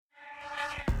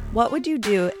What would you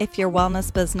do if your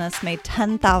wellness business made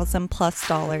 $10,000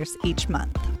 plus each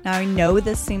month? Now, I know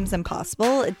this seems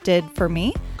impossible. It did for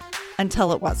me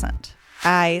until it wasn't.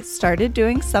 I started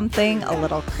doing something a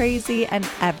little crazy and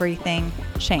everything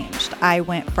changed. I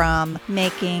went from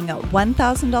making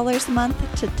 $1,000 a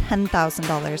month to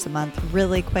 $10,000 a month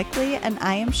really quickly, and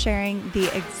I am sharing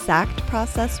the exact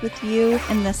process with you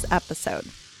in this episode.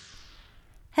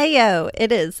 Hey yo,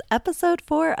 it is episode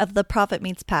 4 of the Profit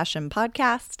Meets Passion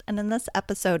podcast, and in this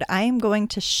episode I am going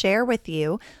to share with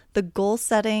you the goal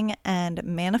setting and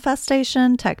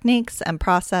manifestation techniques and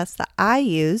process that I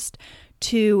used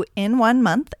to, in 1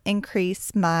 month,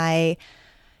 increase my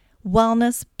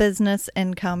wellness business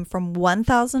income from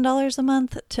 $1,000 a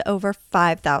month to over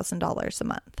 $5,000 a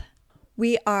month.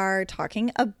 We are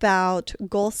talking about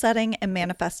goal setting and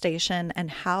manifestation and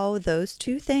how those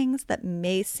two things that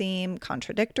may seem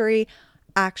contradictory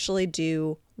actually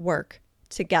do work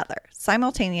together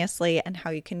simultaneously, and how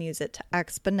you can use it to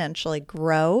exponentially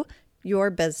grow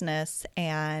your business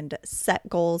and set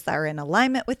goals that are in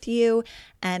alignment with you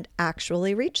and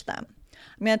actually reach them.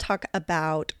 I'm going to talk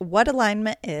about what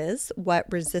alignment is, what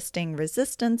resisting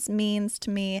resistance means to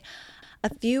me, a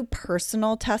few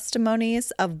personal testimonies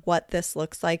of what this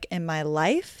looks like in my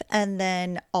life and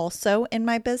then also in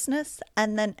my business,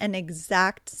 and then an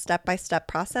exact step-by-step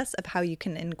process of how you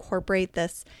can incorporate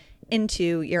this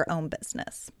into your own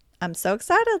business. I'm so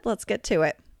excited. Let's get to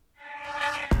it.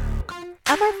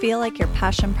 Ever feel like your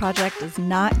passion project is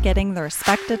not getting the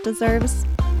respect it deserves?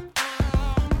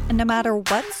 And no matter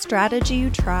what strategy you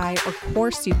try or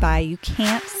course you buy, you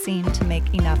can't seem to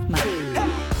make enough money.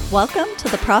 Welcome to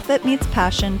the Profit Meets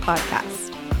Passion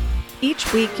podcast.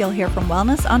 Each week, you'll hear from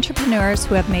wellness entrepreneurs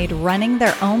who have made running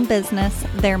their own business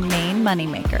their main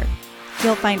moneymaker.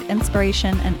 You'll find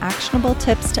inspiration and actionable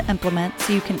tips to implement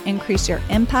so you can increase your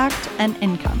impact and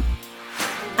income.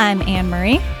 I'm Anne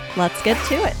Marie. Let's get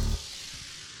to it.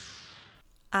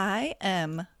 I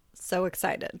am so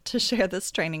excited to share this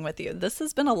training with you. This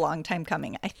has been a long time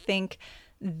coming.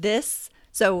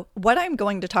 So what I'm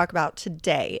going to talk about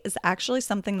today is actually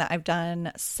something that I've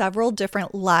done several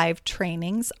different live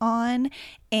trainings on,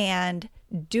 and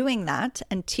doing that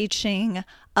and teaching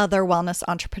other wellness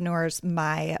entrepreneurs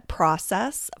my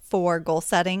process for goal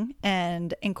setting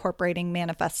and incorporating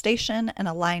manifestation and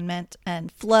alignment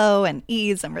and flow and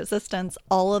ease and resistance,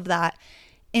 all of that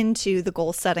into the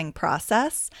goal setting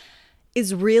process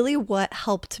is really what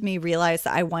helped me realize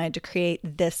that I wanted to create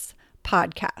this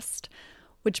podcast.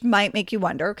 Which might make you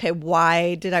wonder, okay,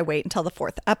 why did I wait until the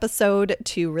 4th episode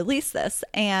to release this?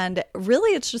 And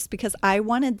really, it's just because I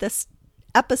wanted this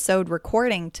episode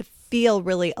recording to feel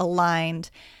really aligned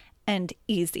and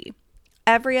easy.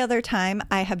 Every other time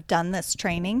I have done this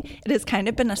training, it has kind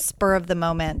of been a spur of the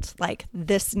moment, like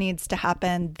this needs to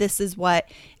happen. This is what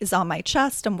is on my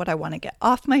chest and what I want to get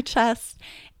off my chest.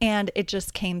 And it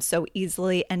just came so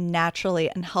easily and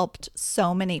naturally and helped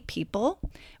so many people.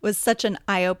 It was such an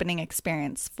eye-opening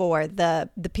experience for the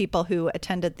people who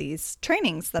attended these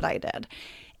trainings that I did.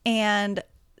 And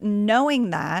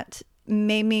knowing that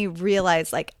made me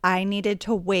realize like I needed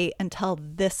to wait until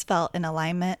this felt in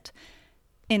alignment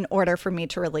in order for me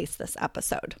to release this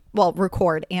episode. Well,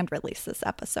 record and release this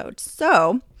episode.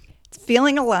 So it's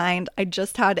feeling aligned. I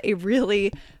just had a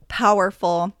really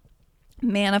powerful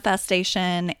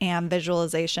manifestation and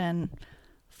visualization,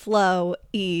 flow,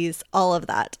 ease, all of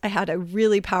that. I had a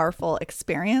really powerful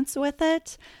experience with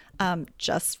it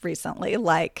just recently,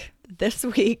 like this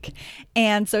week.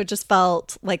 And so it just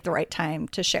felt like the right time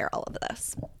to share all of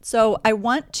this. So I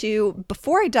want to,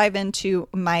 before I dive into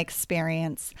my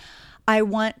experience, I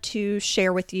want to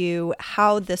share with you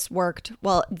how this worked.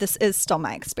 Well, this is still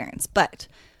my experience, but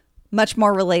much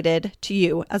more related to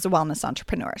you as a wellness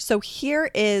entrepreneur. So here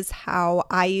is how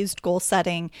I used goal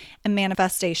setting and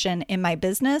manifestation in my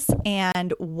business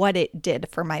and what it did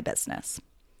for my business.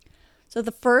 So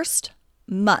the first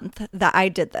month that I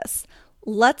did this,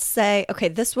 let's say, okay,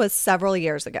 this was several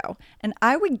years ago. And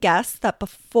I would guess that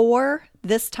before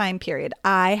this time period,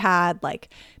 I had like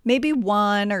maybe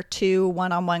 1 or 2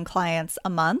 one-on-one clients a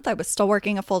month. I was still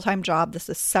working a full-time job. This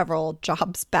is several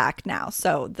jobs back now.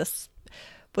 So this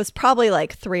was probably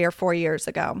like 3 or 4 years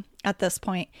ago at this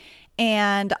point.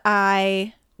 And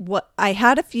I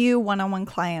had a few one-on-one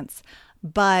clients,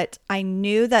 but I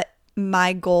knew that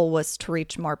my goal was to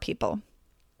reach more people.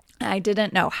 I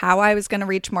didn't know how I was going to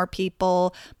reach more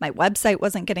people. My website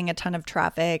wasn't getting a ton of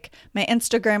traffic. My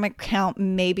Instagram account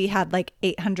maybe had like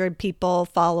 800 people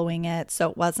following it.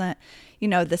 So it wasn't,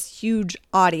 this huge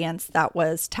audience that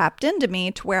was tapped into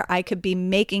me to where I could be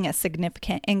making a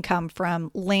significant income from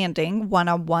landing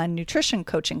one-on-one nutrition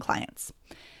coaching clients.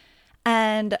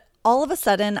 And all of a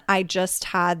sudden, I just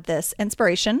had this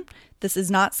inspiration. This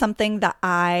is not something that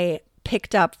I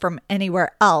picked up from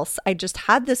anywhere else. I just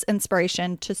had this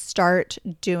inspiration to start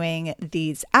doing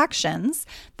these actions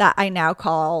that I now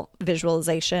call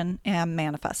visualization and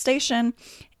manifestation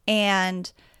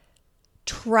and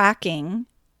tracking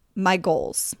my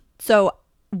goals. So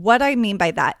what I mean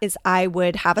by that is I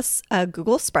would have a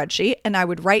Google spreadsheet and I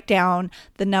would write down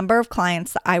the number of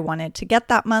clients that I wanted to get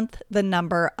that month, the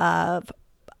number of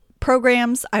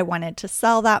programs I wanted to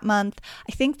sell that month.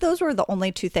 I think those were the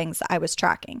only two things that I was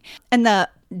tracking, and the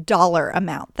dollar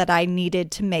amount that I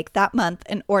needed to make that month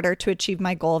in order to achieve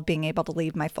my goal of being able to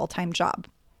leave my full-time job.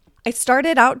 I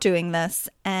started out doing this,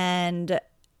 and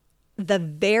the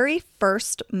very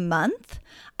first month,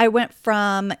 I went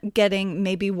from getting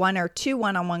maybe 1 or 2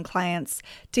 one-on-one clients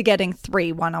to getting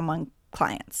 3 one-on-one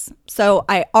clients. So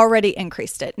I already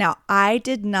increased it. Now, I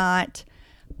did not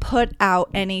put out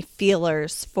any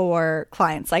feelers for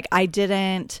clients. Like, I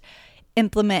didn't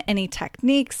implement any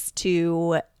techniques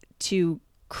to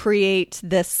create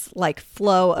this like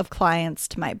flow of clients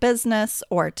to my business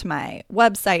or to my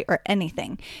website or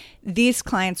anything. These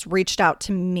clients reached out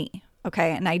to me.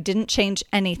 Okay. And I didn't change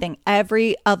anything.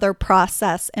 Every other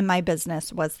process in my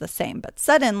business was the same, but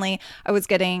suddenly I was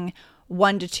getting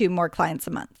 1 to 2 more clients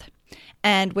a month.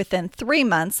 And within 3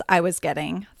 months, I was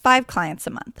getting 5 clients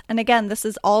a month. And again, this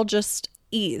is all just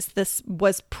ease. This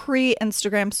was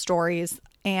pre-Instagram stories.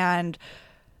 And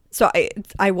so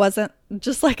I wasn't,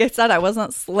 just like I said, I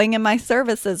wasn't slinging my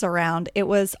services around. It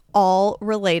was all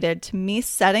related to me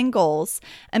setting goals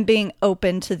and being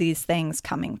open to these things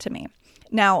coming to me.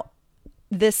 Now,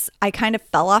 I kind of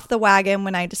fell off the wagon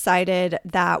when I decided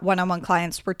that one-on-one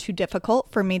clients were too difficult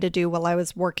for me to do while I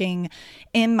was working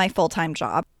in my full-time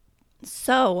job.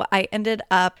 So I ended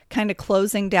up kind of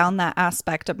closing down that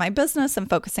aspect of my business and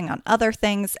focusing on other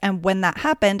things. And when that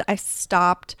happened, I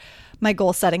stopped my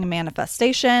goal setting and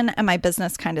manifestation, and my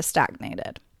business kind of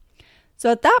stagnated.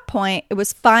 So at that point, it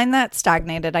was fine that it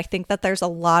stagnated. I think that there's a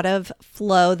lot of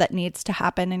flow that needs to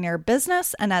happen in your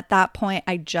business. And at that point,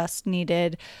 I just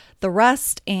needed the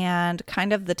rest and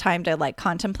kind of the time to like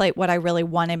contemplate what I really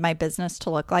wanted my business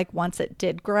to look like once it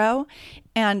did grow.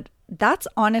 And that's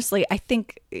honestly, I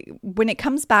think when it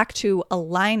comes back to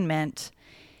alignment,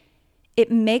 it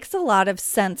makes a lot of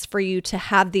sense for you to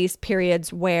have these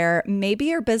periods where maybe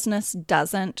your business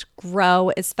doesn't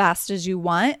grow as fast as you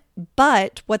want,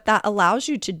 but what that allows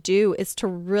you to do is to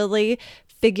really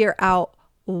figure out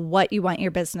what you want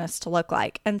your business to look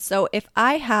like. And so if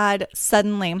I had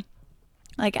suddenly,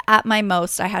 like at my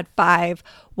most, I had 5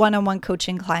 one-on-one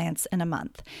coaching clients in a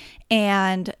month.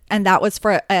 And that was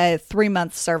for a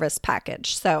 3-month service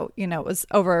package. So, it was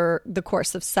over the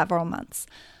course of several months.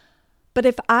 But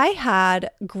if I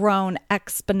had grown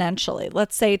exponentially,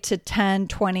 let's say to 10,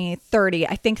 20, 30,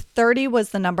 I think 30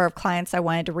 was the number of clients I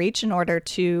wanted to reach in order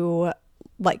to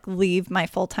like leave my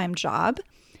full-time job.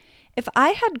 If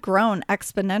I had grown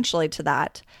exponentially to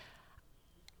that,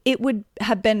 it would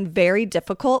have been very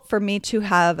difficult for me to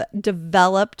have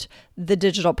developed the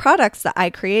digital products that I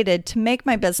created to make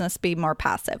my business be more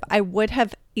passive. I would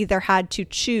have either had to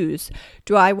choose,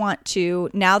 do I want to,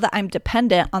 now that I'm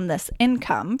dependent on this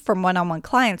income from one-on-one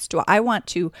clients, do I want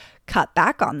to cut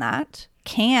back on that?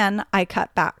 Can I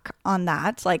cut back on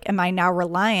that? Like, am I now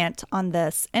reliant on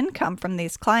this income from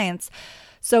these clients?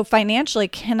 So financially,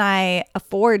 can I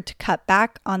afford to cut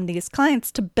back on these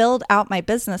clients to build out my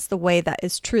business the way that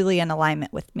is truly in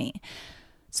alignment with me?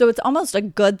 So it's almost a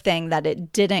good thing that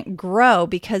it didn't grow,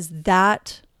 because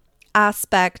that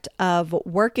aspect of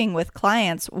working with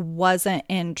clients wasn't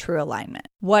in true alignment.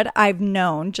 What I've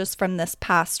known just from this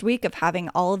past week of having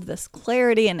all of this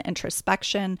clarity and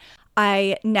introspection,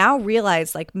 I now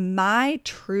realize like my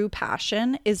true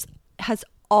passion has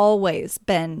always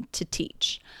been to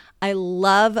teach. I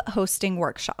love hosting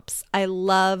workshops. I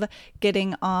love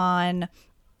getting on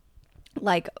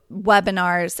like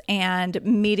webinars and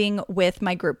meeting with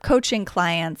my group coaching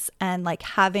clients and like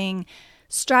having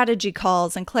strategy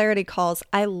calls and clarity calls.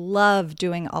 I love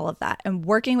doing all of that and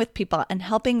working with people and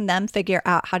helping them figure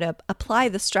out how to apply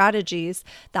the strategies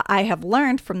that I have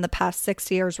learned from the past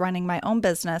 6 years running my own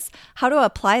business, how to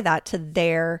apply that to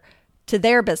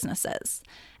their businesses.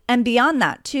 And beyond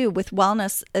that too, with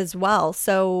wellness as well.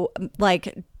 So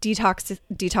like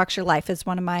Detox Your Life is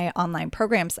one of my online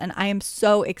programs, and I am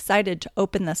so excited to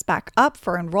open this back up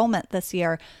for enrollment this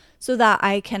year so that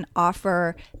I can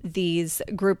offer these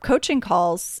group coaching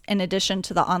calls in addition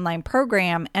to the online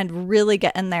program and really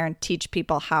get in there and teach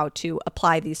people how to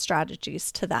apply these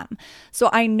strategies to them. So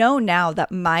I know now that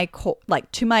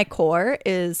to my core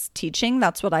is teaching.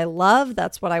 That's what I love.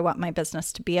 That's what I want my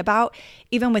business to be about.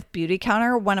 Even with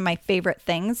Beautycounter, one of my favorite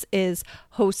things is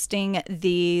hosting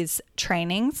these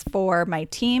trainings for my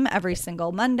team every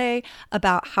single Monday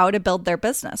about how to build their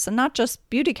business, and not just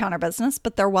Beautycounter business,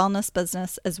 but their wellness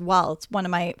business as well. It's one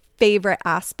of my favorite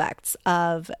aspects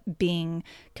of being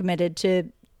committed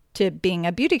to being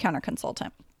a Beautycounter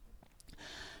consultant.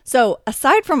 So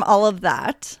aside from all of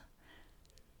that,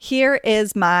 here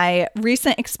is my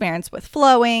recent experience with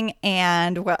flowing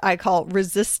and what I call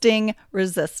resisting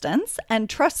resistance and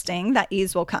trusting that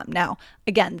ease will come. Now,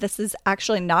 again, this is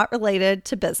actually not related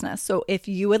to business. So if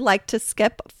you would like to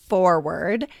skip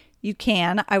forward, you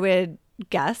can. I would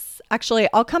guess. Actually,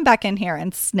 I'll come back in here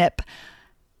and snip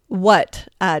what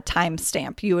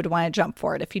timestamp you would want to jump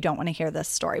forward if you don't want to hear this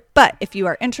story. But if you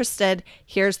are interested,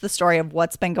 here's the story of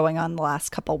what's been going on the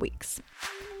last couple weeks.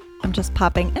 I'm just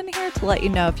popping in here to let you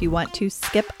know if you want to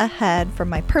skip ahead from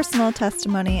my personal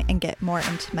testimony and get more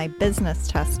into my business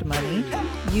testimony,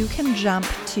 you can jump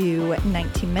to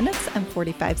 19 minutes and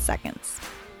 45 seconds.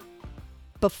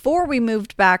 Before we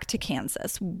moved back to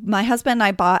Kansas, my husband and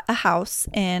I bought a house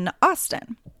in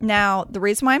Austin. Now, the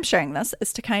reason why I'm sharing this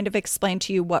is to kind of explain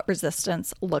to you what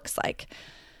resistance looks like.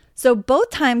 So both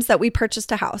times that we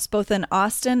purchased a house, both in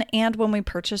Austin and when we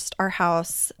purchased our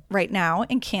house right now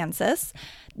in Kansas,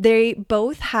 they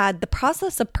both had, the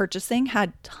process of purchasing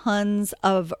had tons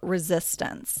of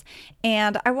resistance.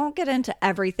 And I won't get into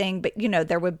everything, but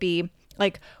there would be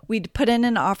we'd put in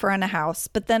an offer on a house,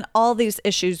 but then all these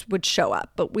issues would show up.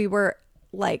 But we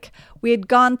had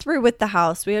gone through with the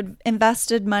house. We had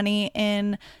invested money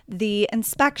in the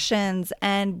inspections,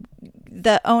 and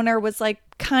the owner was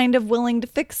kind of willing to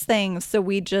fix things. So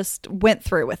we just went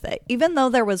through with it. Even though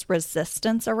there was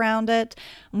resistance around it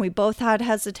and we both had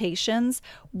hesitations,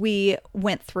 we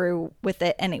went through with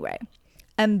it anyway.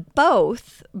 And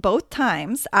both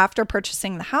times after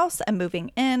purchasing the house and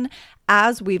moving in,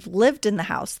 as we've lived in the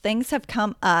house, things have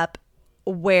come up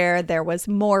where there was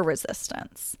more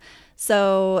resistance.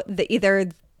 So either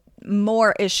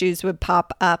more issues would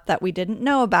pop up that we didn't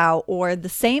know about, or the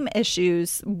same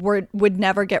issues would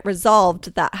never get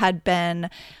resolved that had been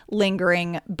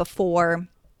lingering before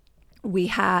we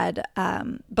had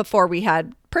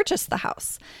purchased the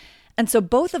house. And so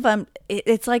both of them,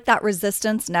 it's like that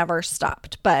resistance never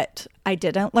stopped. But I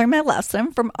didn't learn my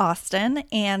lesson from Austin.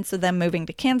 And so then moving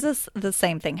to Kansas, the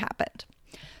same thing happened.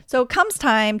 So it comes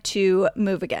time to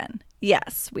move again.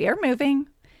 Yes, we are moving.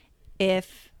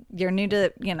 If you're new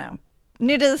to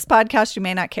this podcast, you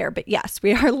may not care. But yes,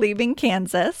 we are leaving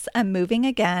Kansas and moving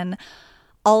again.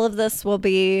 All of this will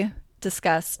be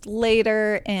discussed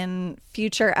later in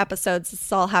future episodes.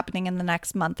 It's all happening in the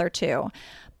next month or two.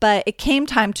 But it came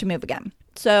time to move again.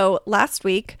 So last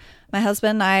week, my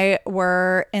husband and I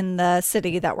were in the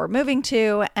city that we're moving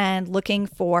to and looking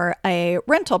for a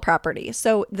rental property.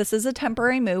 So this is a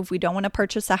temporary move. We don't want to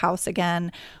purchase a house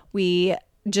again. We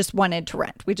just wanted to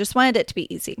rent. We just wanted it to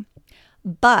be easy.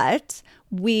 But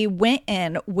we went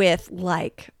in with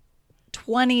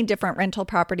 20 different rental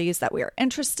properties that we were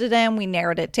interested in. We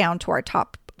narrowed it down to our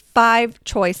top 5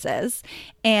 choices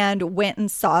and went and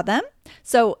saw them.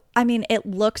 So, it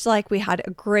looked like we had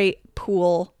a great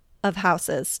pool of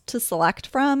houses to select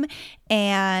from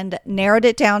and narrowed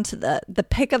it down to the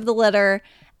pick of the litter.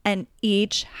 And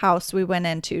each house we went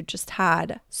into just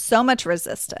had so much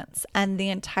resistance. And the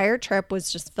entire trip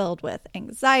was just filled with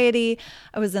anxiety.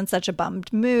 I was in such a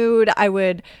bummed mood. I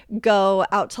would go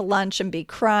out to lunch and be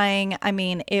crying.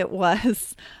 It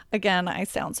was, again, I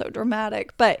sound so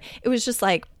dramatic, but it was just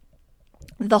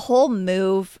the whole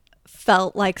move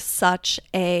felt like such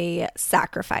a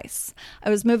sacrifice. I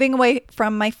was moving away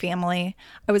from my family.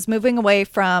 I was moving away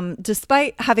from,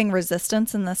 despite having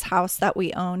resistance in this house that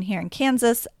we own here in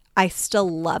Kansas, I still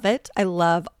love it. I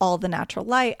love all the natural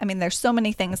light. There's so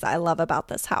many things that I love about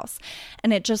this house.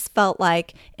 And it just felt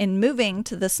like in moving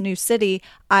to this new city,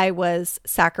 I was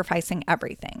sacrificing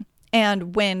everything.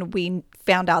 And when we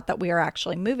found out that we were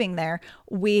actually moving there,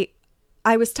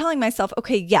 I was telling myself,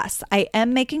 okay, yes, I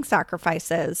am making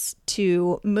sacrifices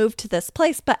to move to this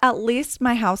place, but at least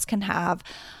my house can have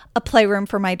a playroom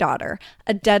for my daughter,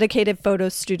 a dedicated photo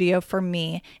studio for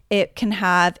me. It can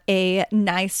have a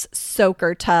nice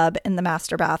soaker tub in the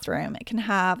master bathroom. It can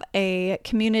have a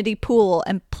community pool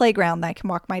and playground that I can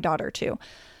walk my daughter to.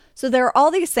 So there are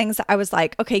all these things that I was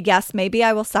like, okay, yes, maybe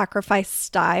I will sacrifice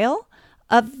style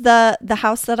of the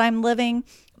house that I'm living,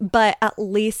 but at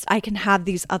least I can have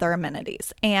these other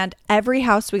amenities. And every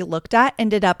house we looked at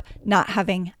ended up not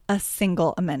having a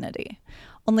single amenity.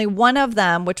 Only one of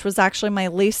them, which was actually my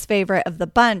least favorite of the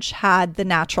bunch, had the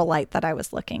natural light that I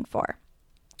was looking for.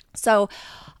 So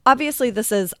obviously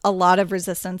this is a lot of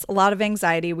resistance, a lot of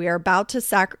anxiety. We are about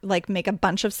to make a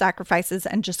bunch of sacrifices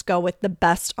and just go with the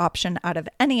best option out of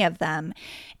any of them.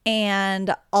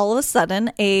 And all of a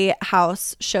sudden a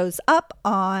house shows up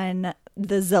on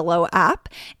the Zillow app,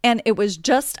 and it was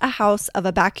just a house of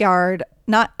a backyard,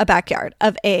 not a backyard,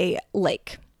 of a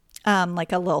lake,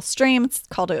 like a little stream. It's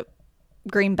called a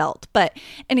green belt. But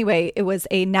anyway, it was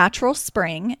a natural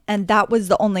spring, and that was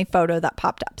the only photo that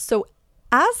popped up. So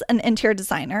as an interior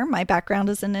designer, my background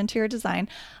is in interior design,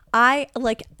 I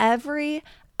like every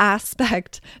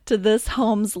aspect to this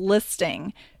home's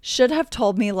listing should have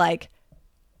told me like,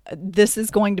 this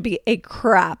is going to be a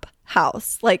crap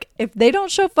house. Like if they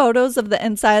don't show photos of the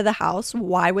inside of the house,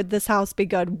 why would this house be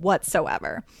good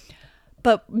whatsoever?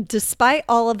 But despite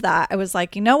all of that, I was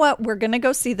like, you know what? We're going to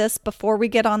go see this before we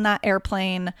get on that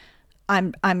airplane.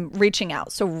 I'm reaching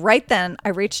out. So right then I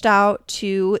reached out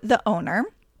to the owner,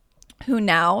 who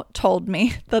now told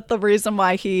me that the reason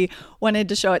why he wanted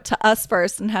to show it to us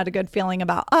first and had a good feeling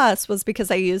about us was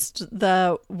because I used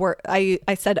the word, I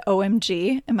said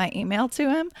OMG in my email to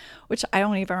him, which I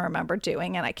don't even remember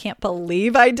doing, and I can't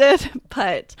believe I did,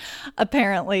 but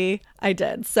apparently I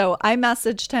did. So I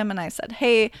messaged him and I said,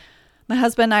 hey, my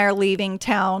husband and I are leaving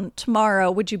town tomorrow.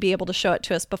 Would you be able to show it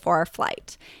to us before our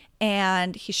flight?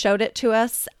 And he showed it to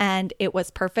us, and it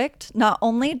was perfect. Not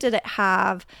only did it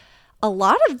have a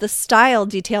lot of the style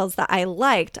details that I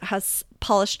liked, it has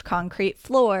polished concrete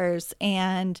floors,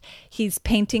 and he's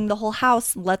painting the whole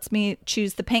house, lets me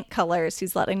choose the paint colors.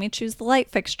 He's letting me choose the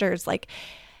light fixtures. Like,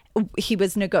 he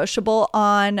was negotiable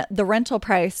on the rental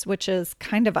price, which is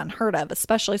kind of unheard of,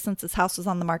 especially since this house was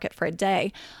on the market for a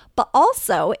day. But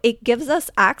also it gives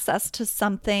us access to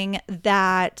something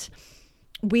that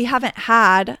we haven't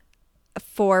had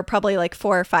for probably like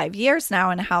 4 or 5 years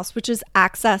now in a house, which is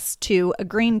access to a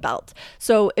green belt.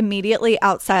 So immediately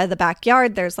outside of the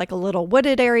backyard, there's like a little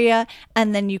wooded area,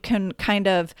 and then you can kind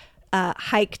of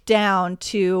hike down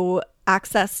to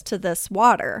access to this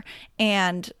water.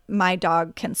 And my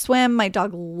dog can swim. My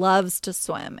dog loves to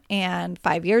swim. And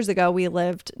 5 years ago, we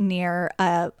lived near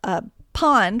a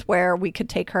pond where we could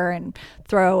take her and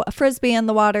throw a frisbee in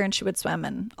the water and she would swim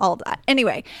and all of that.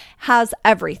 Anyway, has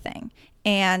everything.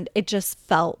 And it just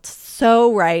felt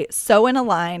so right, so in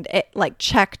aligned. It like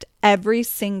checked every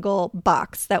single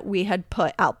box that we had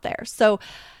put out there. So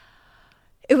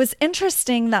it was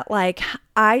interesting that like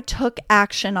I took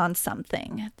action on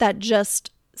something that just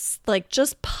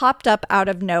popped up out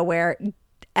of nowhere.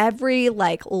 Every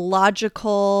like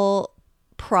logical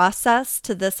process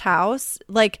to this house,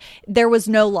 like there was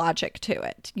no logic to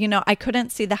it. You know, I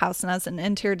couldn't see the house, and as an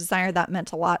interior designer, that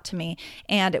meant a lot to me.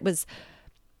 And it was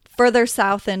further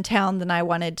south in town than I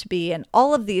wanted to be, and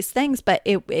all of these things, but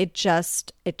it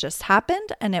just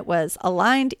happened, and it was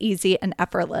aligned, easy, and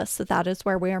effortless. So that is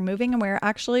where we are moving, and we're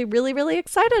actually really, really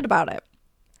excited about it.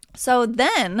 So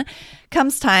then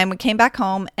comes time, we came back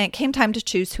home, and it came time to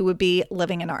choose who would be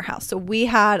living in our house. So we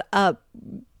had a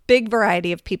big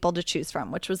variety of people to choose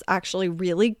from, which was actually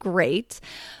really great.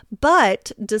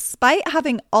 But despite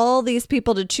having all these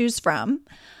people to choose from,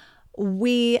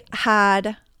 we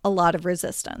had a lot of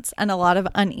resistance and a lot of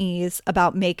unease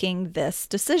about making this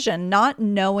decision, not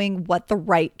knowing what the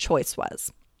right choice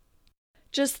was.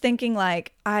 Just thinking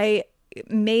like,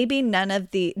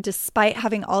 despite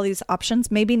having all these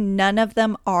options, maybe none of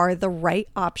them are the right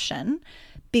option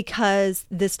because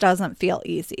this doesn't feel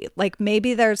easy. Like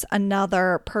maybe there's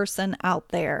another person out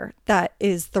there that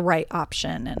is the right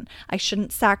option and I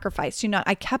shouldn't sacrifice. You know,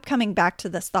 I kept coming back to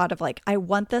this thought of like, I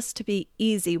want this to be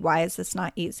easy. Why is this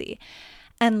not easy?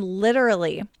 And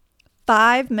literally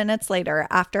 5 minutes later,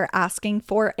 after asking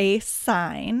for a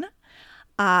sign,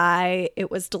 it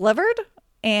was delivered.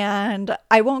 And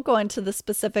I won't go into the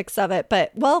specifics of it,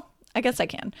 but well, I guess I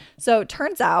can. So it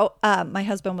turns out my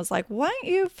husband was like, why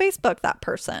don't you Facebook that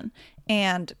person?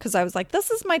 And because I was like,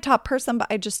 this is my top person, but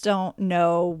I just don't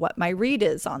know what my read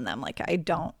is on them. Like, I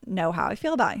don't know how I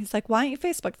feel about it. He's like, why don't you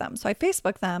Facebook them? So I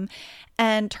Facebook them,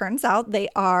 and turns out they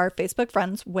are Facebook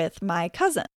friends with my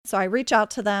cousin. So I reach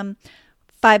out to them.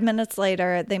 5 minutes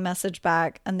later, they message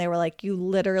back and they were like, you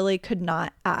literally could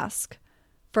not ask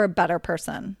for a better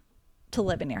person to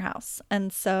live in your house.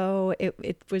 And so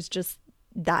it was just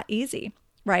that easy.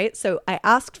 Right? So I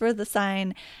asked for the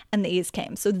sign and the ease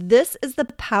came. So this is the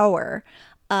power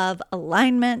of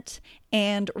alignment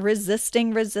and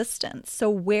resisting resistance. So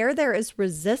where there is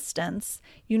resistance,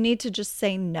 you need to just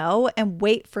say no and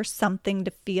wait for something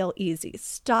to feel easy.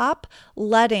 Stop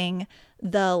letting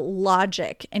the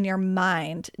logic in your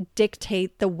mind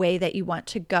dictate the way that you want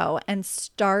to go and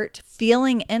start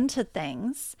feeling into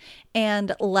things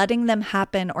and letting them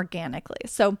happen organically.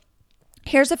 So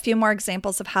here's a few more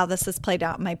examples of how this has played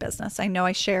out in my business. I know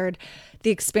I shared the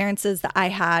experiences that I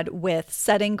had with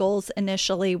setting goals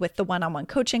initially with the one-on-one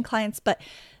coaching clients, but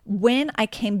when I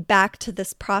came back to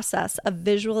this process of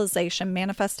visualization,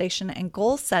 manifestation, and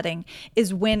goal setting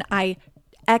is when I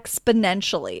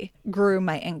exponentially grew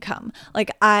my income.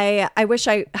 Like I wish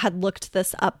I had looked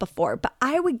this up before, but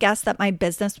I would guess that my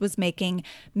business was making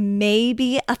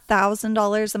maybe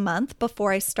 $1,000 a month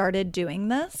before I started doing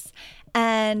this.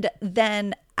 And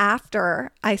then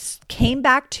after I came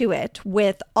back to it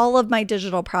with all of my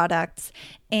digital products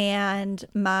and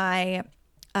my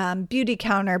beauty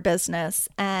counter business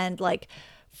and like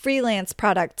freelance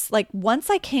products, like once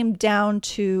I came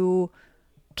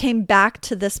back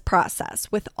to this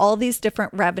process with all these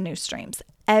different revenue streams,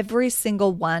 every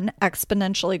single one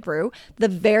exponentially grew. The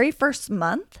very first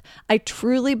month, I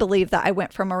truly believe that I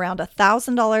went from around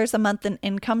 $1,000 a month in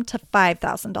income to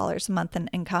 $5,000 a month in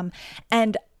income.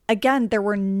 And again, there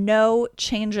were no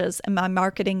changes in my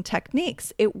marketing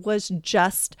techniques. It was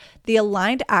just the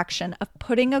aligned action of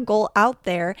putting a goal out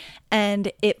there,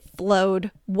 and it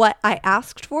flowed. What I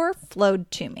asked for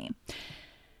flowed to me.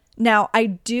 Now, I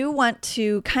do want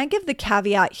to kind of give the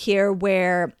caveat here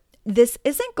where this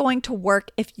isn't going to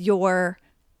work if your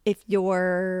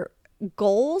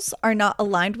goals are not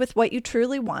aligned with what you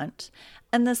truly want.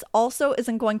 And this also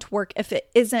isn't going to work if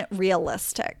it isn't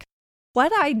realistic.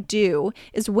 What I do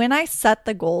is when I set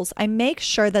the goals, I make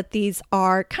sure that these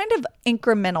are kind of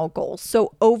incremental goals.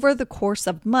 So over the course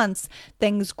of months,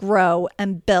 things grow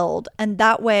and build. And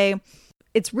that way,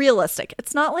 it's realistic.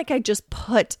 It's not like I just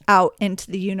put out into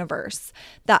the universe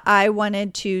that I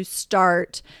wanted to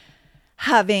start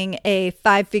having a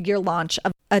 5-figure launch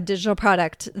of a digital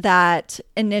product that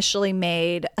initially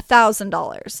made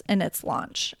 $1,000 in its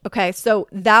launch. Okay, so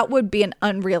that would be an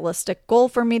unrealistic goal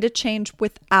for me to change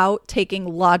without taking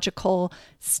logical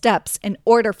steps in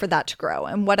order for that to grow.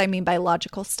 And what I mean by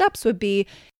logical steps would be,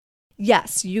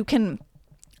 yes, you can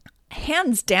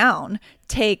hands down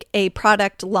take a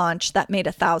product launch that made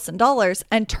 $1,000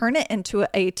 and turn it into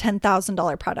a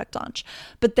 $10,000 product launch.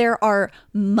 But there are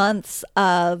months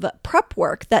of prep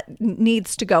work that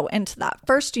needs to go into that.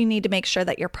 First, you need to make sure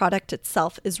that your product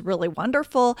itself is really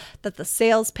wonderful, that the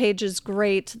sales page is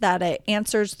great, that it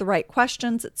answers the right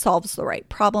questions, it solves the right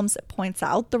problems, it points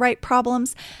out the right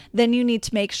problems. Then you need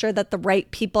to make sure that the right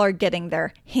people are getting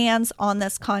their hands on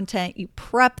this content. You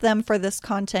prep them for this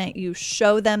content. You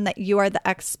show them that you are the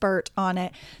expert on it.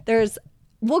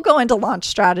 We'll go into launch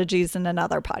strategies in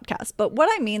another podcast, but what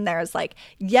I mean there is like,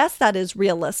 yes, that is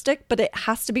realistic, but it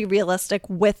has to be realistic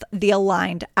with the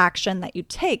aligned action that you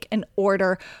take in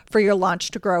order for your launch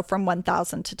to grow from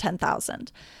 1,000 to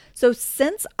 10,000. So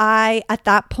since I, at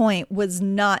that point, was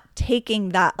not taking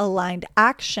that aligned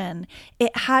action,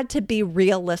 it had to be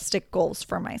realistic goals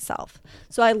for myself.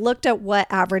 So I looked at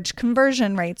what average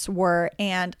conversion rates were,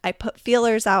 and I put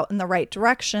feelers out in the right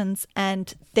directions,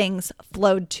 and things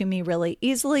flowed to me really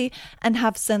easily and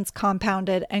have since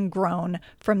compounded and grown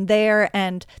from there.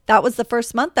 And that was the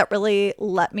first month that really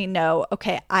let me know,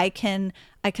 okay, I can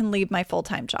leave my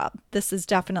full-time job. This is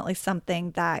definitely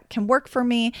something that can work for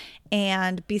me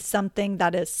and be something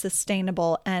that is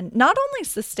sustainable, and not only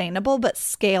sustainable, but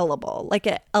scalable. Like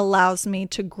it allows me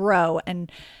to grow and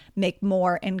make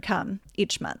more income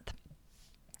each month.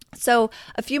 So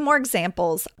a few more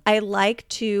examples. I like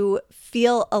to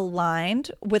feel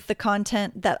aligned with the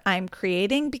content that I'm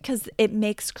creating because it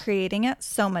makes creating it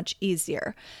so much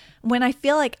easier. When I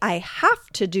feel like I have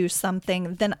to do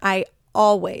something, then I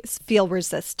always feel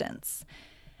resistance.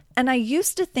 And I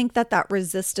used to think that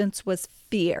resistance was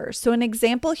fear. So an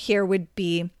example here would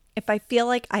be if I feel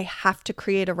like I have to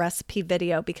create a recipe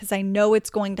video because I know it's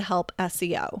going to help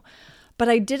SEO, but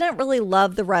I didn't really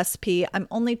love the recipe. I'm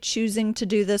only choosing to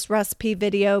do this recipe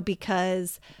video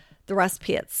because the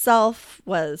recipe itself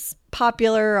was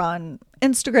popular on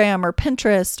Instagram or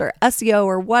Pinterest or SEO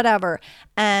or whatever,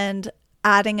 and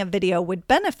adding a video would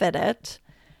benefit it.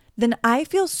 Then I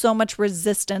feel so much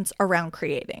resistance around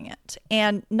creating it.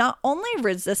 And not only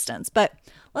resistance, but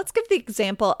let's give the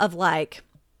example of like,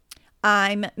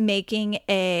 I'm making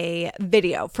a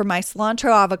video for my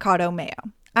cilantro avocado mayo.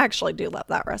 I actually do love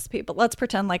that recipe, but let's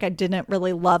pretend like I didn't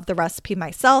really love the recipe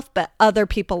myself, but other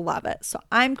people love it. So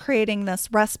I'm creating this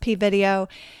recipe video,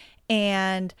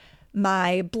 and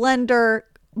my blender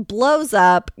blows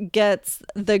up, gets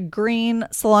the green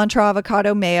cilantro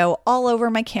avocado mayo all over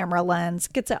my camera lens,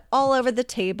 gets it all over the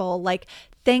table. Like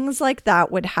things like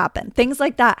that would happen. Things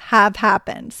like that have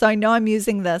happened. So I know I'm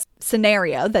using this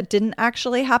scenario that didn't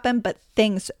actually happen, but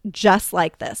things just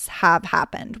like this have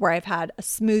happened where I've had a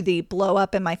smoothie blow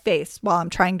up in my face while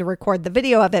I'm trying to record the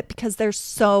video of it because there's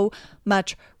so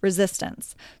much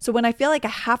resistance. So when I feel like I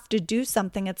have to do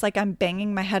something, it's like I'm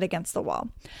banging my head against the wall.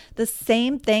 The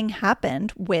same thing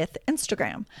happened with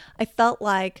Instagram. I felt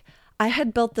like I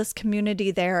had built this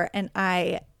community there and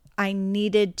I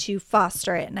needed to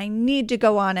foster it and I need to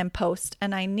go on and post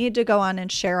and I need to go on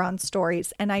and share on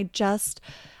stories. And I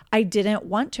didn't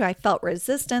want to. I felt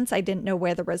resistance. I didn't know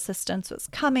where the resistance was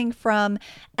coming from.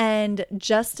 And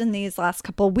just in these last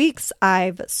couple of weeks,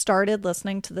 I've started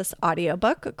listening to this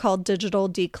audiobook called Digital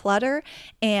Declutter.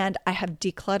 And I have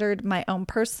decluttered my own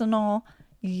personal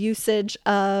usage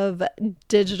of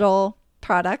digital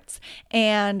products.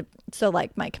 And so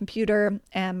like my computer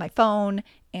and my phone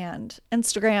and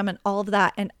Instagram and all of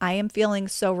that. And I am feeling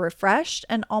so refreshed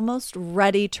and almost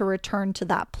ready to return to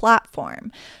that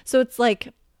platform. So it's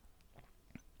like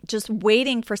just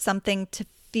waiting for something to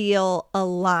feel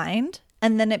aligned.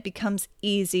 And then it becomes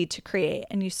easy to create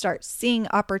and you start seeing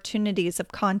opportunities of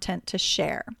content to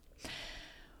share.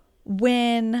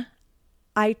 When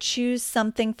I choose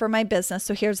something for my business.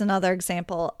 So here's another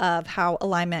example of how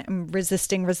alignment and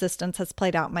resistance has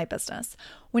played out in my business.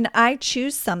 When I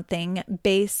choose something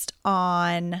based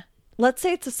on, let's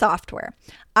say it's a software,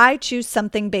 I choose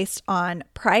something based on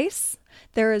price,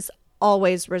 there is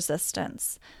always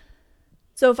resistance.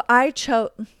 So if I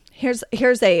chose,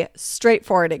 here's a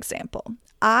straightforward example.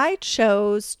 I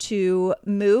chose to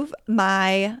move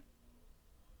my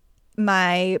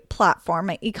platform,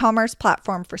 my e-commerce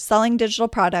platform for selling digital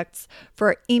products,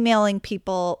 for emailing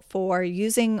people, for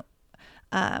using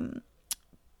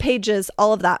pages,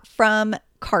 all of that from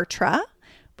Kartra,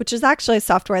 which is actually a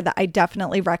software that I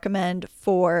definitely recommend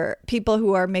for people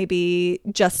who are maybe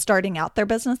just starting out their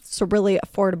business. It's a really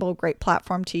affordable, great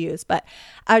platform to use. But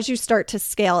as you start to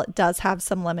scale, it does have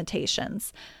some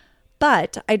limitations.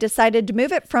 But I decided to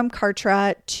move it from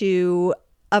Kartra to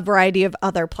a variety of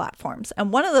other platforms.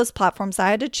 And one of those platforms I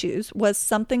had to choose was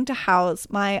something to house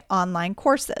my online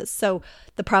courses. So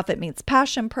the Profit Meets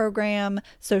Passion program,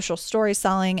 Social Story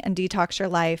Selling, and Detox Your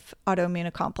Life, Autoimmune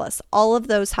Accomplice. All of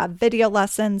those have video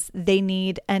lessons. They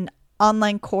need an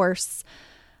online course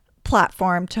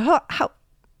platform to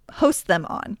host them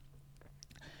on.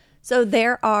 So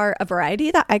there are a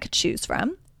variety that I could choose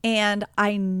from. And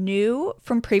I knew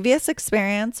from previous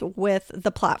experience with the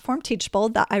platform Teachable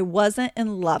that I wasn't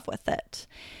in love with it.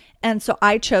 And so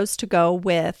I chose to go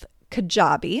with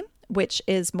Kajabi, which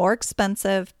is more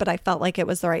expensive, but I felt like it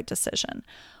was the right decision.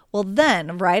 Well,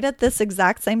 then right at this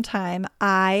exact same time,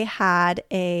 I had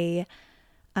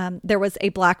there was a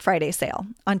Black Friday sale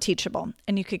on Teachable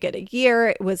and you could get a year.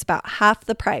 It was about half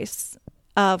the price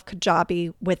of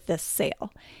Kajabi with this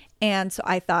sale. And so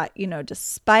I thought,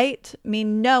 despite me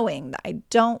knowing that I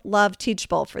don't love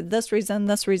Teachable for this reason,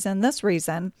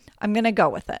 I'm going to go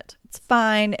with it. It's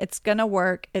fine. It's going to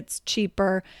work. It's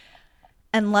cheaper.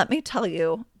 And let me tell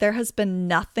you, there has been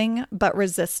nothing but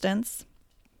resistance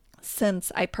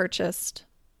since I purchased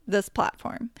this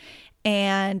platform.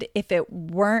 And if it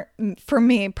weren't for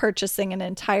me purchasing an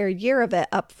entire year of it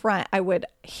up front, I would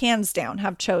hands down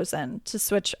have chosen to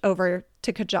switch over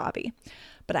to Kajabi.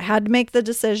 But I had to make the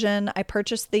decision. I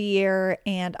purchased the year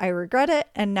and I regret it.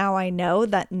 And now I know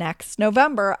that next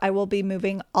November, I will be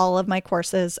moving all of my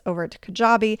courses over to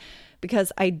Kajabi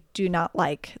because I do not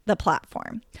like the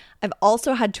platform. I've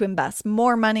also had to invest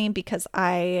more money because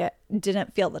I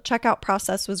didn't feel the checkout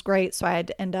process was great. So I had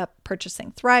to end up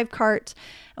purchasing Thrivecart.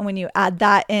 And when you add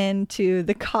that into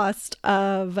the cost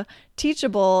of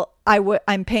Teachable,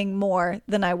 I'm paying more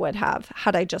than I would have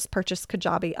had I just purchased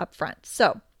Kajabi upfront.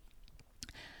 So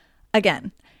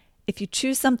again, if you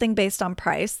choose something based on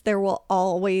price, there will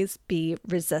always be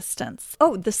resistance.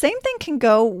 Oh, the same thing can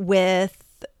go with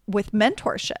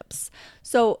mentorships.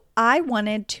 So I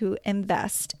wanted to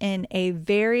invest in a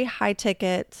very high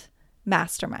ticket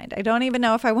mastermind. I don't even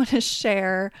know if I want to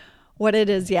share what it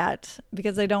is yet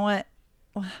because I don't want,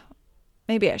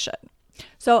 maybe I should.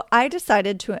 So I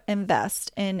decided to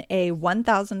invest in a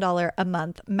 $1,000 a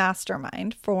month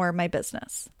mastermind for my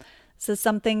business. This is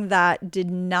something that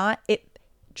it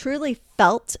truly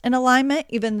felt in alignment,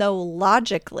 even though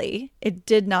logically it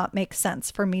did not make sense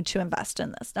for me to invest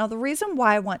in this. Now, the reason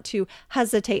why I want to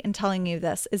hesitate in telling you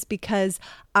this is because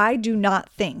I do not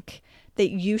think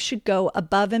that you should go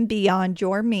above and beyond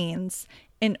your means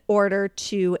in order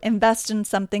to invest in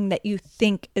something that you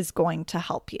think is going to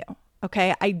help you.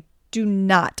 Okay. I do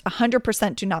not,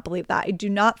 100% do not believe that. I do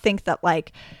not think that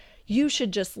like you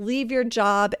should just leave your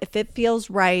job if it feels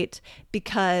right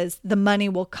because the money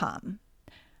will come.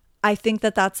 I think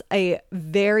that that's a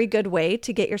very good way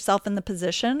to get yourself in the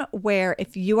position where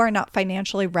if you are not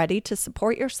financially ready to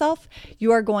support yourself,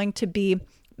 you are going to be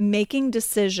making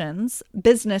decisions,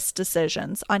 business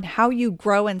decisions on how you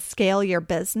grow and scale your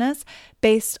business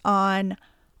based on,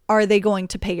 are they going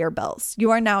to pay your bills?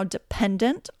 You are now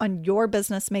dependent on your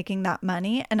business making that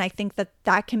money. And I think that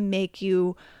that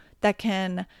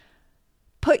can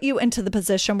put you into the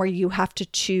position where you have to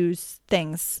choose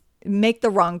things, make the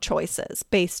wrong choices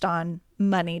based on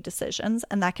money decisions,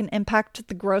 and that can impact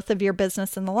the growth of your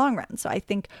business in the long run. So I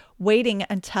think waiting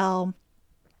until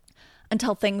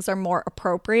things are more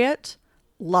appropriate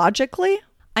logically.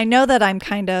 I know that I'm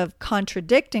kind of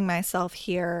contradicting myself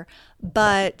here,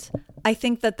 but I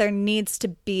think that there needs to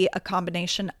be a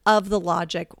combination of the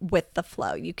logic with the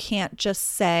flow. You can't just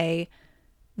say,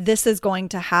 this is going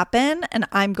to happen and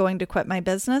I'm going to quit my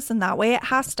business, and that way it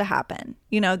has to happen.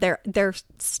 There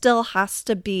still has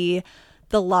to be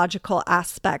the logical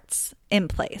aspects in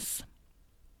place.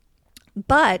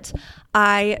 But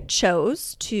I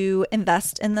chose to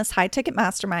invest in this high ticket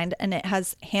mastermind, and it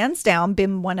has hands down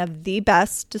been one of the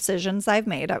best decisions I've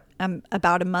made. I'm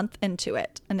about a month into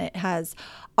it, and it has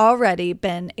already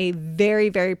been a very,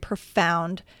 very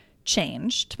profound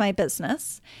change to my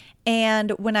business.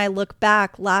 And when I look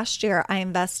back, last year I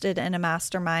invested in a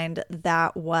mastermind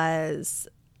that was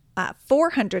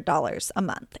 $400 a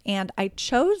month. And I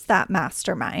chose that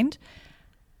mastermind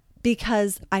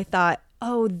because I thought,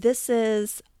 oh, this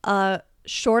is a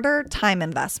shorter time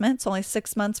investment. It's only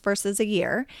 6 months versus a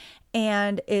year,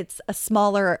 and it's a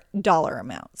smaller dollar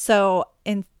amount. So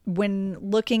when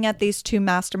looking at these two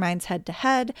masterminds head to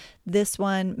head, this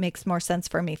one makes more sense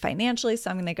for me financially. So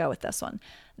I'm going to go with this one.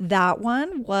 That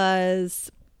one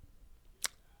was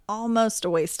almost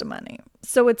a waste of money.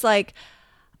 So it's like,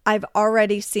 I've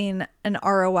already seen an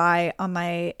ROI on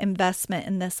my investment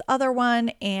in this other one.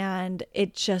 And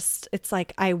it's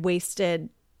like I wasted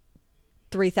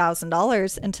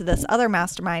 $3,000 into this other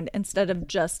mastermind instead of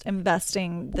just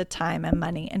investing the time and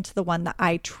money into the one that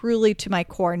I truly to my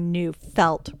core knew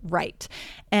felt right.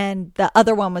 And the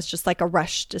other one was just like a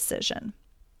rush decision.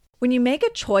 When you make a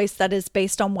choice that is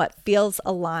based on what feels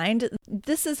aligned,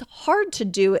 this is hard to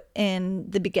do in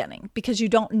the beginning because you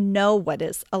don't know what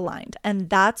is aligned. And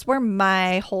that's where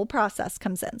my whole process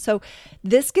comes in. So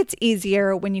this gets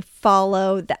easier when you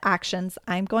follow the actions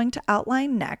I'm going to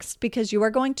outline next, because you are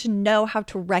going to know how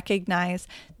to recognize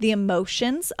the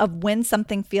emotions of when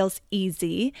something feels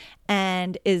easy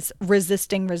and is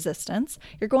resisting resistance.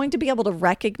 You're going to be able to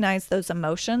recognize those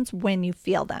emotions when you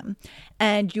feel them.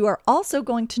 And you are also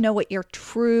going to know what your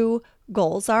true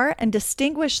goals are and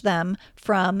distinguish them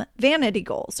from vanity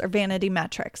goals or vanity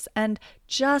metrics. And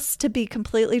just to be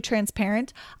completely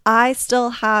transparent, I still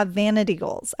have vanity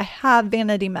goals. I have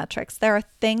vanity metrics. There are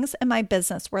things in my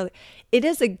business where it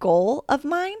is a goal of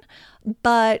mine,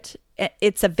 but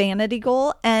it's a vanity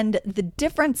goal. And the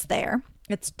difference there,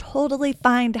 it's totally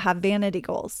fine to have vanity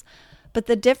goals. But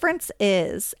the difference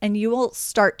is, and you will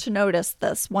start to notice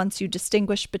this once you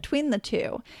distinguish between the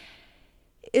two,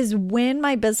 is when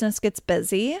my business gets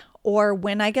busy or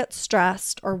when I get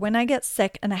stressed or when I get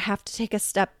sick and I have to take a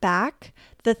step back,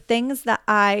 the things that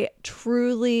I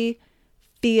truly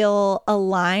feel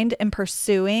aligned in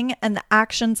pursuing and the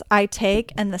actions I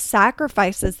take and the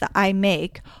sacrifices that I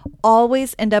make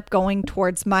always end up going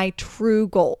towards my true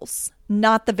goals,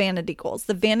 not the vanity goals.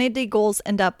 The vanity goals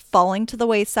end up falling to the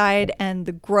wayside, and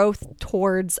the growth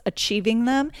towards achieving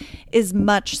them is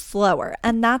much slower.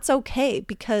 And that's okay,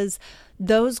 because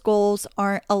those goals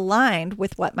aren't aligned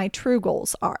with what my true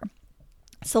goals are.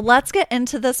 So let's get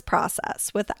into this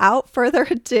process. Without further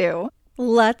ado,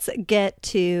 let's get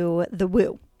to the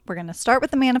woo. We're going to start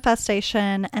with the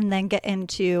manifestation and then get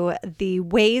into the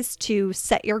ways to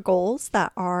set your goals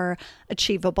that are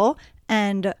achievable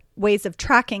and ways of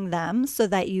tracking them so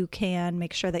that you can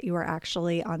make sure that you are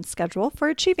actually on schedule for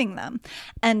achieving them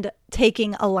and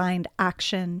taking aligned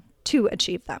action to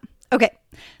achieve them. Okay,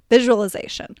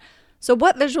 visualization. So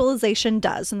what visualization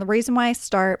does, and the reason why I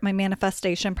start my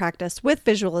manifestation practice with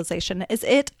visualization, is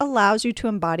it allows you to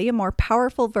embody a more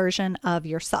powerful version of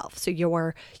yourself. So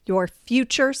your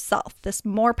future self, this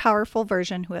more powerful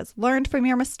version who has learned from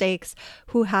your mistakes,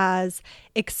 who has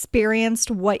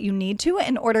experienced what you need to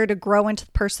in order to grow into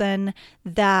the person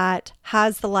that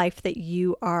has the life that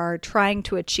you are trying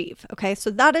to achieve. Okay, so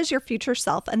that is your future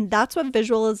self, and that's what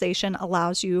visualization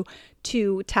allows you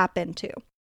to tap into.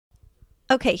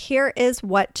 Okay, here is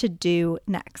what to do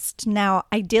next. Now,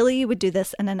 ideally, you would do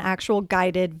this in an actual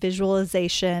guided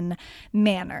visualization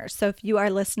manner. So if you are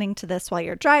listening to this while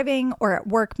you're driving or at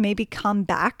work, maybe come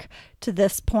back to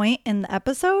this point in the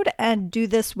episode and do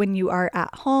this when you are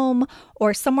at home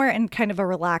or somewhere in kind of a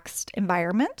relaxed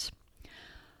environment.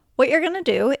 What you're going to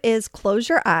do is close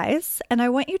your eyes, and I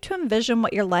want you to envision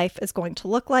what your life is going to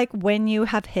look like when you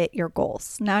have hit your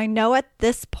goals. Now, I know at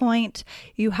this point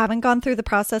you haven't gone through the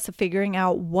process of figuring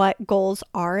out what goals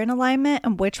are in alignment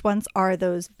and which ones are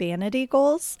those vanity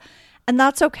goals, and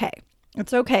that's okay.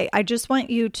 It's okay. I just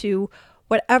want you to,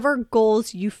 whatever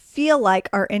goals you feel like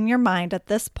are in your mind at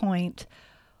this point,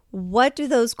 what do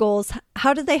those goals,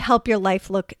 how do they help your life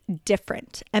look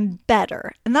different and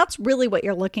better? And that's really what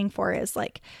you're looking for is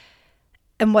like,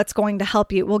 and what's going to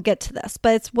help you, we'll get to this,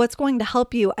 but it's what's going to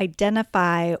help you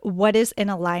identify what is in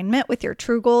alignment with your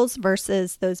true goals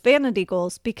versus those vanity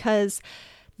goals, because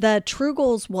the true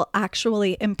goals will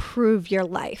actually improve your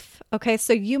life. Okay,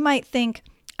 so you might think,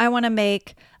 I want to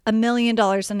make $1 million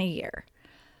in a year,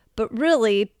 but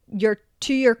really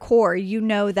to your core, you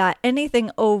know that anything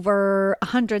over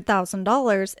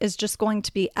 $100,000 is just going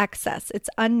to be excess. It's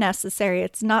unnecessary.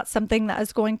 It's not something that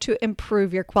is going to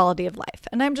improve your quality of life.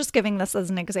 And I'm just giving this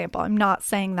as an example. I'm not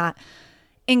saying that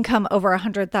income over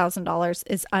 $100,000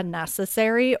 is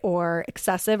unnecessary or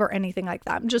excessive or anything like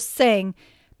that. I'm just saying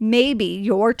maybe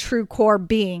your true core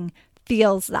being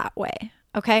feels that way.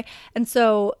 Okay. And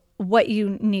so what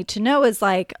you need to know is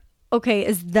like, okay,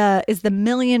 is the $1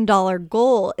 million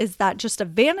goal, is that just a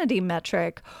vanity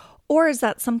metric, or is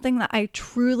that something that I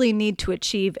truly need to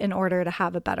achieve in order to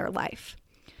have a better life?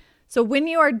 So when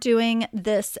you are doing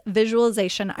this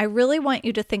visualization, I really want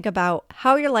you to think about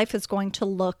how your life is going to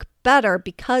look better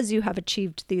because you have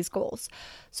achieved these goals.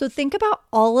 So think about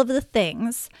all of the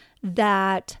things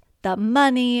that the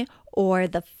money or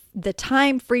the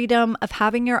time freedom of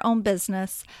having your own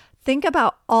business, think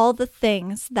about all the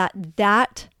things that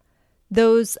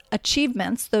those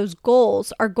achievements, those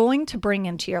goals are going to bring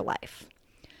into your life.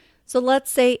 So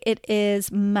let's say it is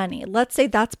money. Let's say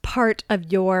that's part of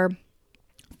your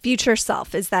future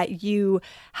self, is that you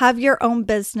have your own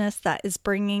business that is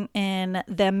bringing in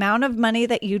the amount of money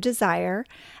that you desire.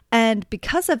 And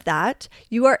because of that,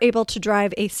 you are able to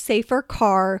drive a safer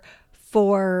car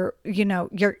for,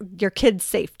 your kids'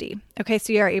 safety. Okay,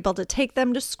 so you're able to take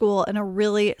them to school in a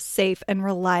really safe and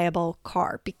reliable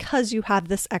car because you have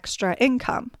this extra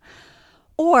income.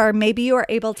 Or maybe you are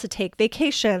able to take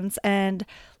vacations and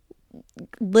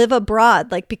live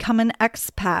abroad, like become an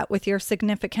expat with your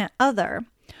significant other.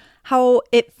 How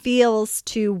it feels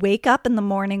to wake up in the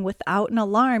morning without an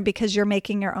alarm because you're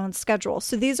making your own schedule.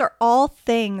 So these are all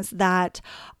things that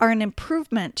are an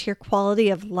improvement to your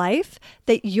quality of life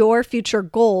that your future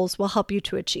goals will help you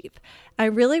to achieve. I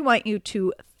really want you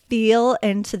to feel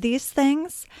into these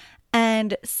things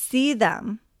and see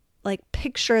them, like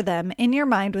picture them in your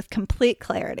mind with complete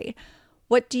clarity.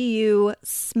 What do you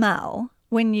smell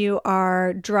when you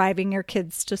are driving your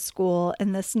kids to school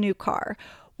in this new car?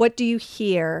 What do you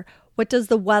hear? What does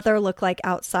the weather look like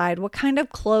outside? What kind of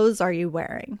clothes are you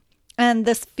wearing? And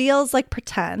this feels like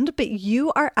pretend, but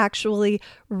you are actually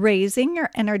raising your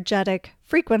energetic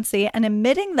frequency and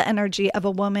emitting the energy of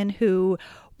a woman who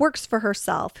works for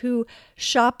herself, who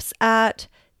shops at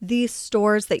these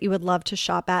stores that you would love to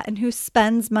shop at, and who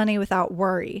spends money without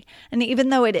worry. And even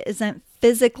though it isn't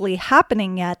physically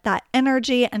happening yet, that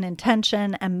energy and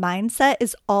intention and mindset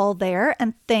is all there,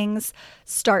 and things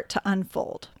start to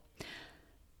unfold.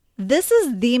 This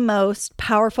is the most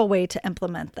powerful way to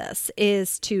implement this,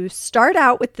 is to start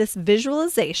out with this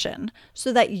visualization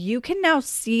so that you can now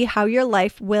see how your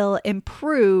life will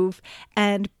improve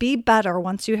and be better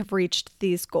once you have reached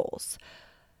these goals.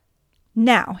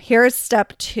 Now, here's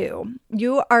step 2.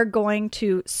 You are going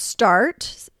to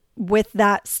start with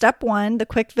that step 1, the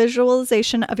quick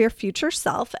visualization of your future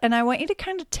self. And I want you to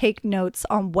kind of take notes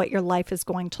on what your life is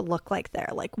going to look like there,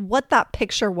 like what that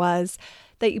picture was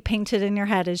that you painted in your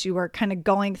head as you were kind of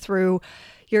going through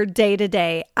your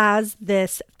day-to-day as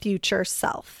this future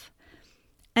self.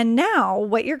 And now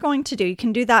what you're going to do, you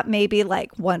can do that maybe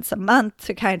like once a month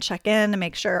to kind of check in and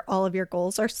make sure all of your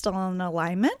goals are still in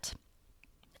alignment.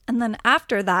 And then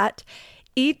after that,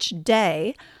 each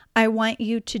day, I want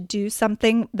you to do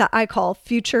something that I call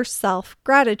future self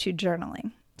gratitude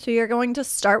journaling. So you're going to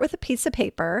start with a piece of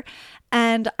paper,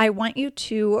 and I want you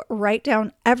to write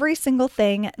down every single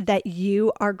thing that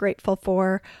you are grateful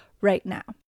for right now.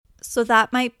 So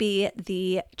that might be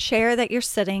the chair that you're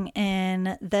sitting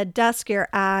in, the desk you're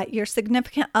at, your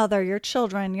significant other, your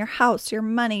children, your house, your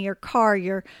money, your car,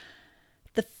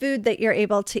 the food that you're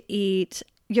able to eat,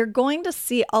 you're going to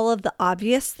see all of the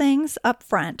obvious things up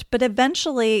front, but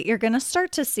eventually you're going to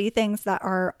start to see things that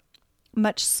are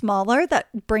much smaller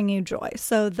that bring you joy.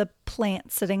 So the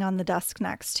plant sitting on the desk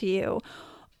next to you,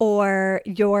 or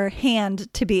your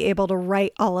hand to be able to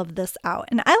write all of this out.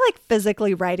 And I like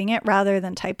physically writing it rather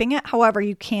than typing it. However,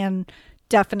 you can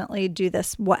definitely do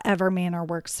this whatever manner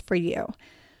works for you.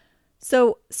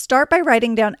 So start by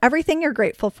writing down everything you're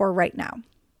grateful for right now.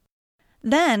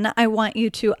 Then I want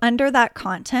you to, under that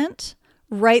content,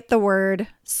 write the word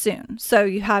soon. So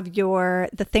you have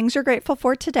the things you're grateful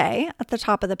for today at the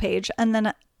top of the page, and then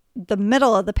at the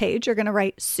middle of the page, you're going to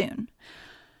write soon.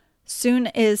 Soon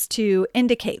is to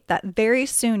indicate that very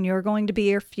soon you're going to be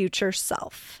your future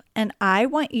self. And I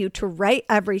want you to write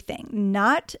everything,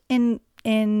 not in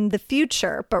the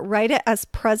future, but write it as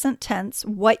present tense,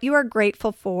 what you are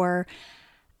grateful for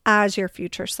as your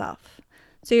future self.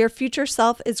 So your future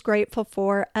self is grateful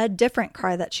for a different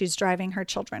car that she's driving her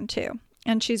children to.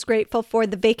 And she's grateful for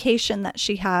the vacation that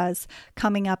she has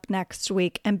coming up next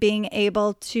week and being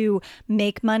able to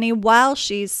make money while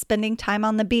she's spending time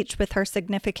on the beach with her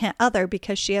significant other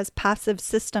because she has passive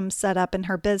systems set up in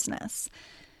her business.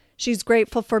 She's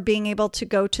grateful for being able to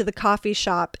go to the coffee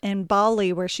shop in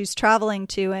Bali where she's traveling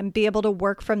to and be able to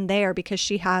work from there because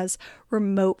she has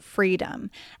remote freedom.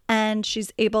 And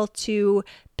she's able to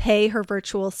pay her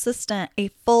virtual assistant a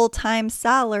full-time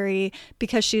salary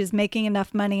because she's making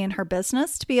enough money in her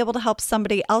business to be able to help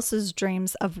somebody else's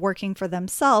dreams of working for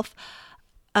themselves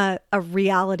a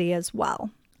reality as well.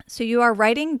 So you are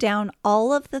writing down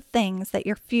all of the things that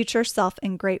your future self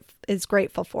is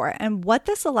grateful for. And what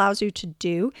this allows you to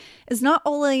do is not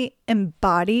only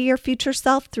embody your future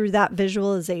self through that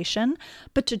visualization,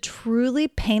 but to truly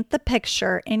paint the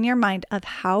picture in your mind of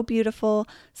how beautiful,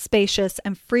 spacious,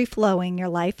 and free-flowing your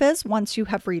life is once you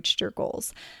have reached your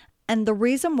goals. And the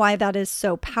reason why that is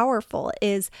so powerful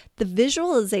is the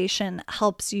visualization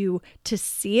helps you to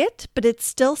see it, but it's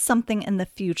still something in the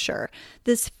future.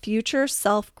 This future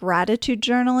self-gratitude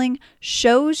journaling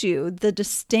shows you the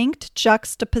distinct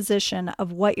juxtaposition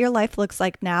of what your life looks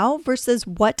like now versus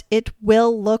what it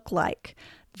will look like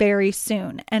very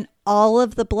soon, and all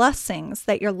of the blessings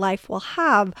that your life will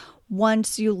have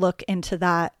once you look into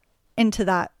that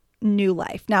new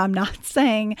life. Now, I'm not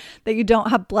saying that you don't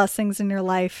have blessings in your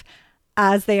life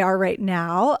as they are right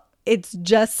now. It's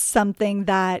just something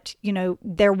that,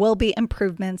 there will be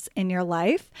improvements in your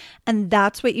life, and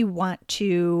that's what you want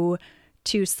to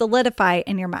solidify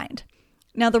in your mind.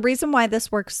 Now, the reason why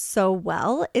this works so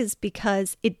well is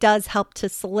because it does help to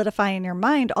solidify in your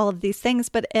mind all of these things,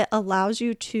 but it allows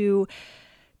you to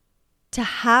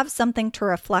have something to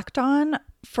reflect on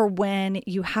for when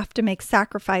you have to make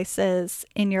sacrifices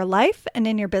in your life and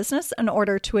in your business in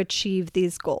order to achieve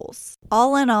these goals.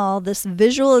 All in all, this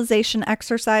visualization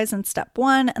exercise in step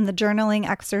 1 and the journaling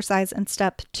exercise in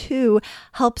step 2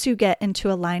 helps you get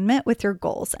into alignment with your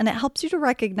goals. And it helps you to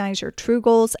recognize your true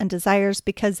goals and desires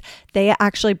because they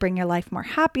actually bring your life more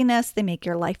happiness, they make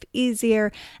your life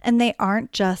easier, and they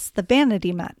aren't just the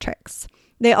vanity metrics.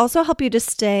 They also help you to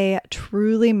stay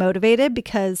truly motivated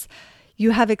because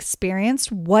you have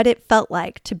experienced what it felt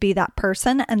like to be that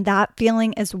person, and that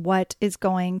feeling is what is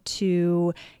going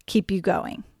to keep you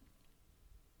going.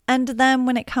 And then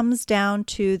when it comes down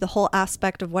to the whole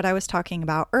aspect of what I was talking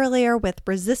about earlier with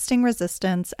resisting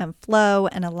resistance and flow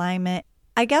and alignment,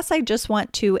 I guess I just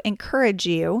want to encourage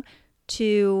you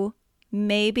to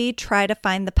maybe try to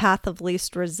find the path of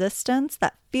least resistance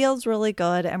that feels really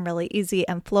good and really easy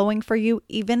and flowing for you,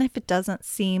 even if it doesn't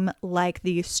seem like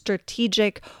the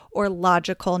strategic or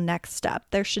logical next step.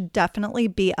 There should definitely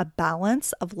be a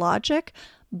balance of logic,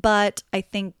 but I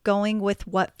think going with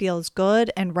what feels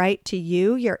good and right to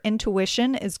you, your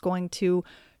intuition is going to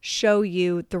show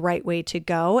you the right way to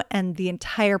go, and the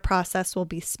entire process will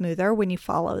be smoother when you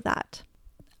follow that.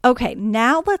 Okay,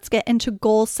 now let's get into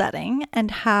goal setting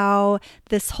and how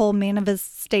this whole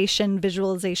manifestation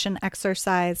visualization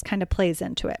exercise kind of plays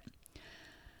into it.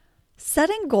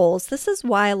 Setting goals, this is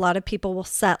why a lot of people will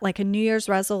set like a New Year's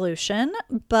resolution,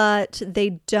 but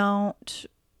they don't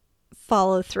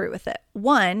follow through with it.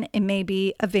 One, it may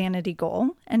be a vanity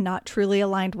goal and not truly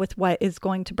aligned with what is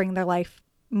going to bring their life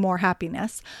more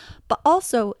happiness. But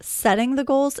also, setting the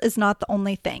goals is not the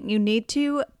only thing. You need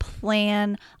to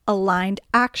plan aligned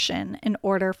action in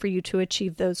order for you to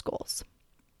achieve those goals.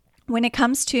 When it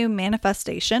comes to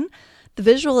manifestation, the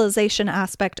visualization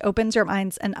aspect opens your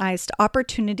minds and eyes to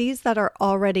opportunities that are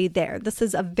already there. This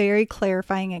is a very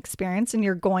clarifying experience, and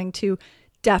you're going to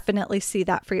definitely see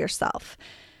that for yourself.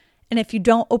 And if you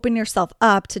don't open yourself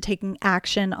up to taking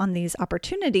action on these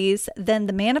opportunities, then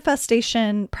the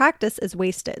manifestation practice is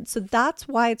wasted. So that's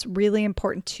why it's really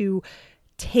important to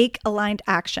take aligned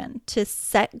action, to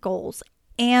set goals,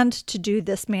 and to do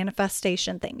this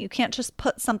manifestation thing. You can't just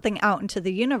put something out into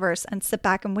the universe and sit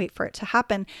back and wait for it to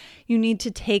happen. You need to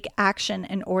take action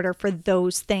in order for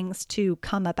those things to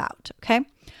come about, okay?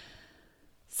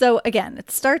 So again, it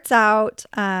starts out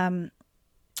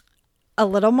a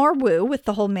little more woo with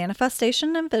the whole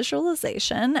manifestation and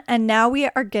visualization. And now we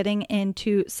are getting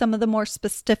into some of the more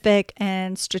specific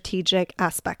and strategic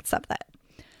aspects of it.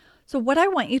 So what I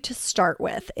want you to start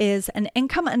with is an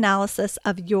income analysis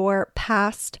of your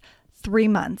past 3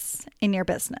 months in your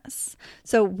business.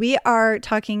 So we are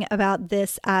talking about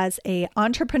this as an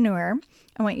entrepreneur.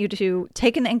 I want you to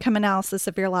take an income analysis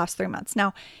of your last 3 months.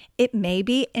 Now, it may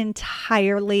be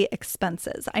entirely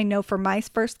expenses. I know for my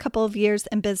first couple of years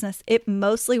in business, it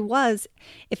mostly was,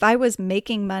 if I was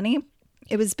making money,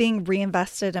 it was being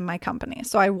reinvested in my company.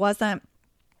 So I wasn't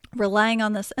relying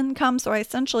on this income. So I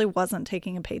essentially wasn't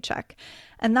taking a paycheck,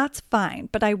 and that's fine.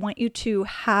 But I want you to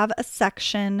have a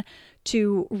section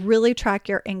to really track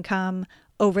your income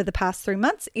over the past 3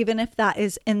 months, even if that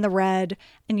is in the red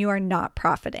and you are not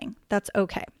profiting. That's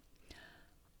okay.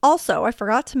 Also, I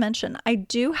forgot to mention, I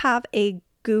do have a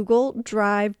Google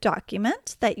Drive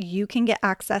document that you can get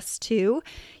access to.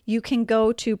 You can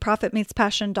go to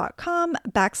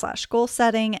profitmeetspassion.com/goal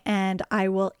setting, and I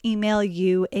will email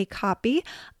you a copy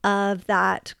of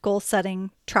that goal setting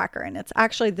tracker. And it's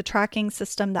actually the tracking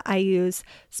system that I use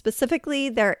specifically.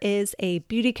 There is a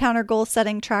Beautycounter goal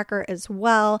setting tracker as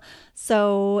well.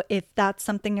 So if that's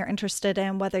something you're interested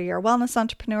in, whether you're a wellness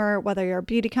entrepreneur, whether you're a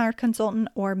Beautycounter consultant,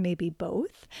 or maybe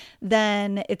both,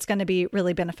 then it's going to be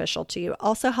really beneficial to you.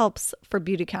 Also helps for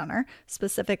Beautycounter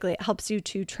specifically. It helps you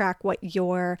to track what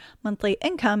your monthly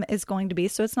income is going to be,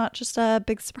 so it's not just a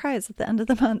big surprise at the end of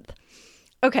the month.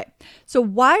 Okay, so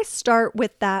why start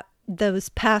with those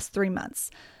past 3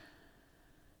 months?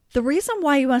 The reason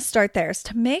why you want to start there is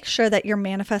to make sure that your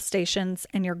manifestations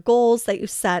and your goals that you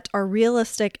set are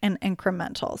realistic and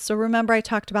incremental. So remember, I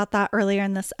talked about that earlier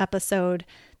in this episode.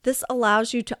 This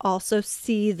allows you to also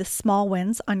see the small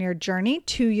wins on your journey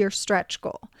to your stretch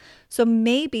goal. So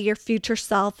maybe your future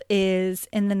self is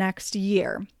in the next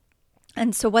year.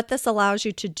 And so what this allows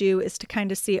you to do is to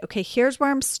kind of see, okay, here's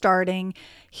where I'm starting.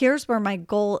 Here's where my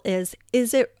goal is.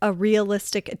 Is it a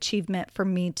realistic achievement for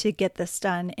me to get this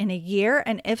done in a year?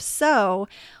 And if so,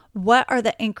 what are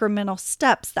the incremental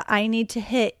steps that I need to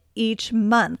hit each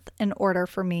month in order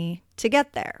for me to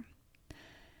get there?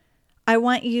 I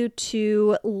want you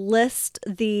to list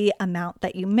the amount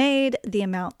that you made, the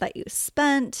amount that you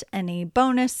spent, any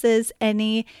bonuses,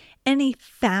 any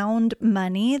found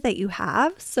money that you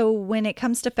have. So when it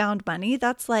comes to found money,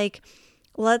 that's like,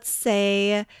 let's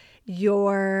say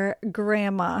your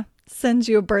grandma sends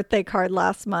you a birthday card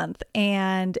last month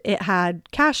and it had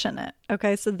cash in it.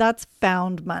 Okay, so that's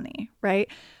found money, right?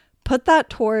 Put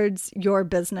that towards your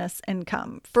business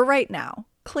income for right now.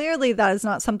 Clearly, that is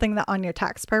not something that on your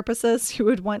tax purposes you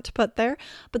would want to put there,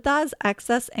 but that is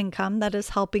excess income that is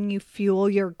helping you fuel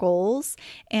your goals,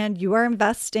 and you are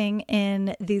investing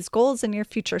in these goals in your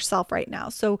future self right now.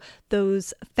 So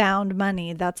those found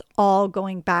money, that's all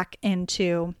going back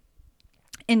into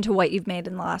what you've made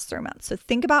in the last 3 months. So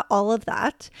think about all of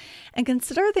that and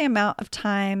consider the amount of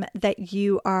time that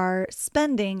you are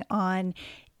spending on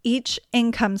each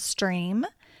income stream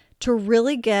to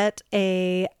really get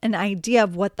an idea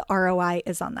of what the ROI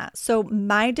is on that. So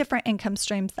my different income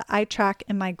streams that I track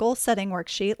in my goal setting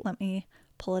worksheet, let me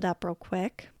pull it up real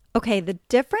quick. Okay, the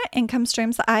different income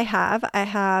streams that I have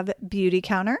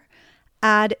Beautycounter,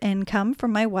 ad income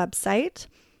from my website,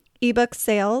 ebook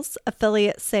sales,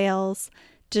 affiliate sales,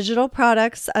 digital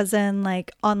products as in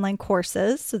like online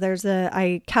courses. So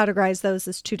I categorize those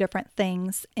as 2 different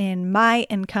things in my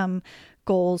income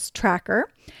goals tracker.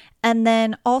 And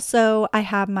then also I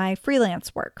have my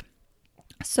freelance work.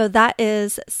 So that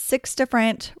is 6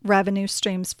 different revenue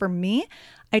streams for me.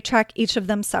 I track each of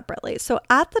them separately. So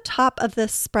at the top of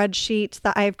this spreadsheet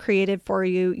that I've created for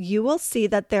you, you will see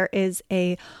that there is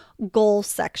a goal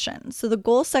section. So the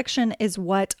goal section is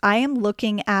what I am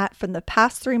looking at from the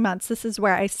past 3 months. This is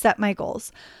where I set my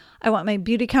goals. I want my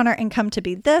Beautycounter income to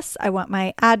be this. I want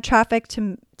my ad traffic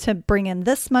to bring in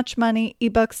this much money,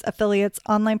 ebooks, affiliates,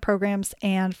 online programs,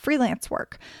 and freelance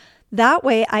work. That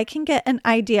way I can get an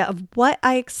idea of what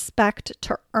I expect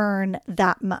to earn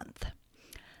that month.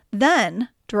 Then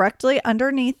directly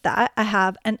underneath that, I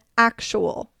have an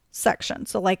actual section.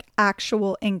 So like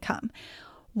actual income.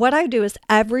 what I do is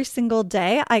every single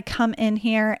day I come in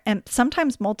here, and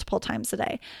sometimes multiple times a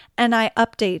day, and I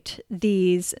update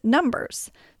these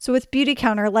numbers. So with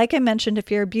Beautycounter, like I mentioned, if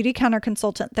you're a Beautycounter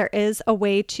consultant, there is a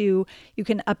way you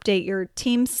can update your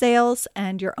team sales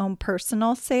and your own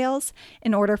personal sales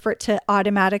in order for it to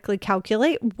automatically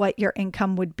calculate what your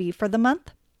income would be for the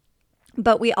month.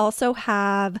 But we also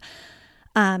have,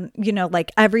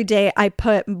 like every day I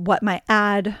put what my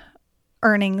ad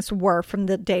earnings were from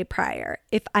the day prior.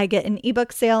 If I get an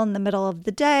ebook sale in the middle of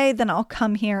the day, then I'll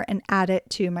come here and add it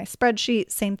to my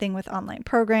spreadsheet. Same thing with online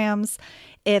programs.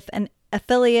 If an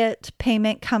affiliate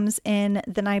payment comes in,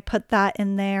 then I put that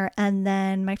in there. And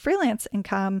then my freelance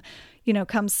income,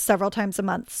 comes several times a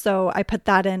month. So I put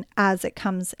that in as it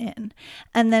comes in.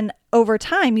 And then over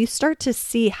time, you start to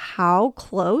see how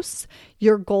close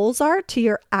your goals are to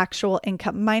your actual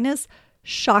income. Mine is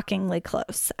shockingly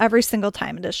close. Every single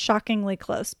time it is shockingly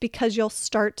close, because you'll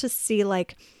start to see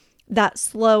like that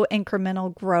slow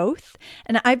incremental growth.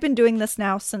 And I've been doing this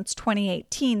now since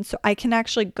 2018, so I can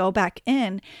actually go back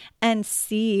in and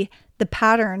see the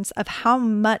patterns of how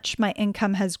much my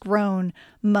income has grown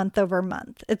month over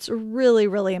month. It's really,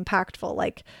 really impactful.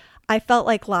 Like, I felt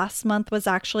like last month was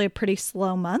actually a pretty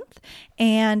slow month,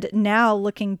 and now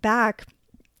looking back,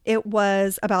 it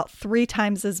was about 3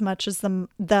 times as much as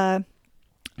the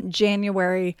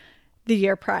January the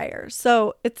year prior.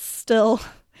 So it's still,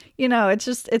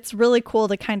 it's really cool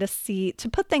to kind of see, to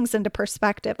put things into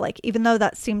perspective. Like, even though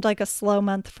that seemed like a slow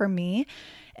month for me,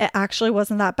 it actually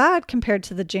wasn't that bad compared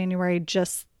to the January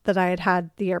just that I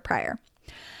had the year prior.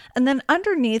 And then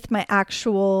underneath my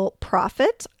actual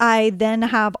profit, I then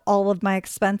have all of my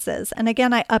expenses. And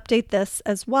again, I update this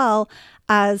as well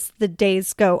as the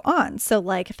days go on. So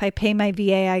like if I pay my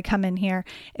VA, I come in here.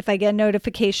 If I get a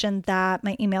notification that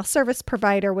my email service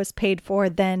provider was paid for,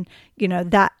 then,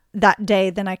 that day,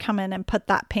 then I come in and put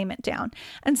that payment down.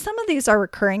 And some of these are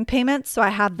recurring payments, so I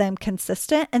have them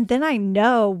consistent. And then I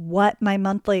know what my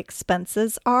monthly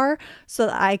expenses are so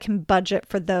that I can budget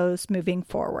for those moving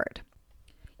forward.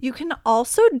 You can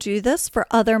also do this for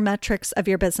other metrics of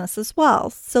your business as well.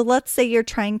 So let's say you're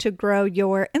trying to grow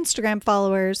your Instagram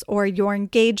followers or your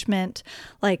engagement,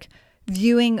 like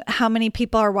viewing how many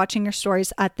people are watching your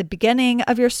stories at the beginning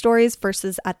of your stories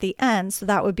versus at the end. So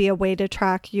that would be a way to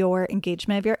track your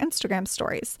engagement of your Instagram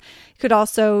stories. You could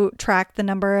also track the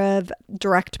number of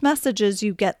direct messages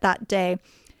you get that day.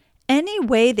 Any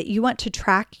way that you want to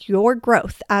track your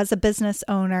growth as a business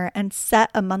owner and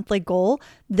set a monthly goal,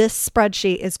 this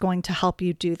spreadsheet is going to help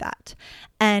you do that.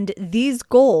 And these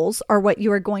goals are what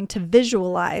you are going to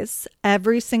visualize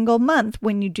every single month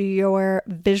when you do your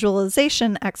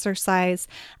visualization exercise,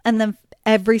 and then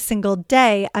every single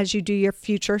day as you do your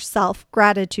future self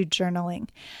gratitude journaling.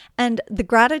 And the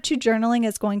gratitude journaling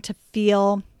is going to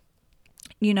feel,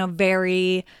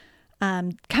 very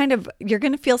you're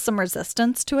going to feel some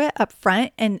resistance to it up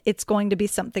front, and it's going to be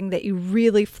something that you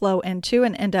really flow into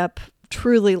and end up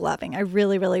truly loving. I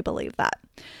really, really believe that.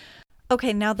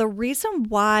 Okay, now the reason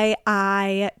why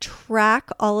I track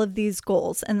all of these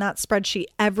goals in that spreadsheet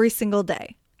every single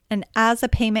day, and as a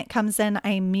payment comes in,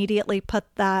 I immediately put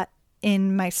that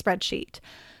in my spreadsheet.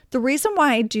 The reason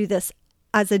why I do this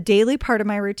as a daily part of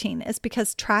my routine is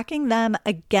because tracking them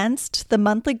against the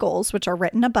monthly goals, which are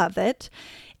written above it,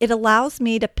 it allows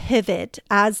me to pivot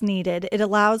as needed. It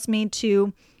allows me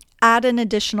to add an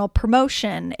additional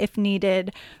promotion if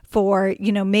needed for,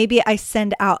 maybe I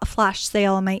send out a flash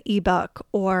sale on my ebook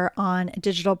or on a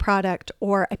digital product,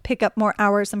 or I pick up more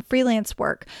hours in freelance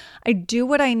work. I do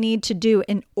what I need to do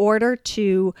in order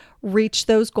to reach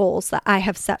those goals that I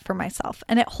have set for myself.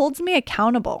 And it holds me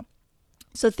accountable.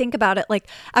 So think about it, like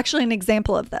actually an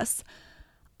example of this.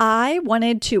 One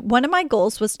of my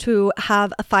goals was to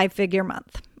have a 5-figure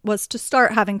month, was to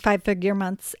start having 5-figure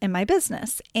months in my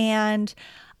business. And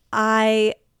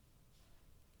if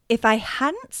I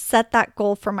hadn't set that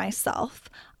goal for myself,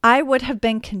 I would have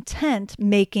been content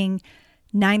making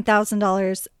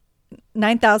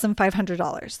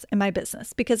 $9,500 in my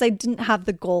business because I didn't have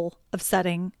the goal of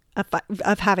having a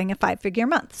 5-figure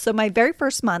month. So my very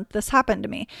first month, this happened to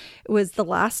me. It was the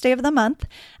last day of the month.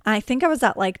 And I think I was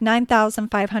at like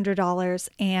 $9,500.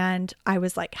 And I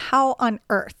was like, how on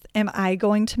earth am I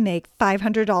going to make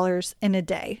 $500 in a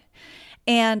day?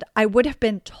 And I would have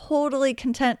been totally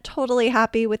content, totally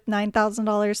happy with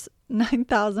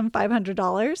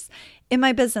 $9,500 in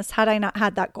my business had I not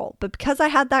had that goal. But because I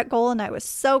had that goal and I was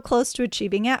so close to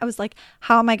achieving it, I was like,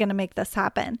 how am I going to make this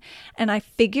happen? And I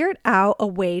figured out a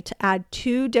way to add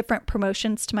 2 different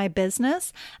promotions to my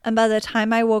business. And by the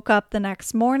time I woke up the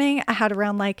next morning, I had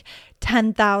around like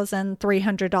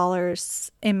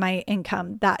 $10,300 in my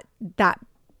income that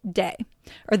day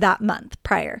or that month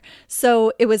prior.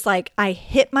 So it was like I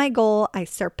hit my goal, I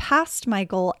surpassed my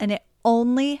goal, and it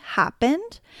only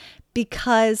happened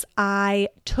because I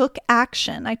took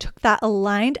action. I took that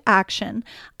aligned action.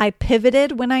 I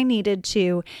pivoted when I needed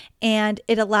to, and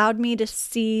it allowed me to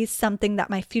see something that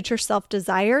my future self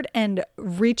desired and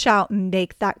reach out and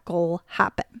make that goal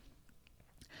happen.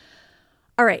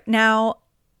 All right, now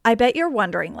I bet you're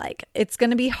wondering, like, it's going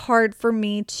to be hard for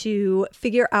me to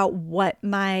figure out what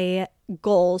my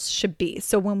goals should be.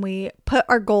 So when we put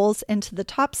our goals into the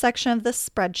top section of the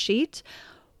spreadsheet,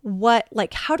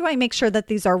 how do I make sure that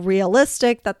these are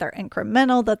realistic, that they're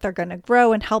incremental, that they're going to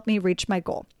grow and help me reach my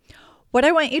goal? What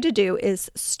I want you to do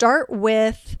is start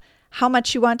with how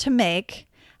much you want to make,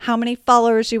 how many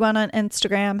followers you want on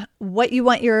Instagram, what you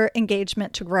want your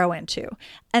engagement to grow into,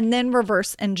 and then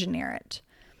reverse engineer it.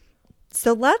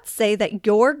 So let's say that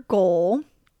your goal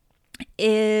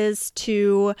is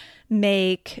to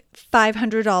make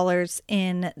 $500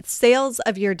 in sales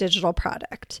of your digital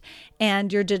product,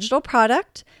 and your digital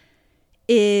product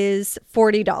is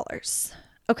 $40.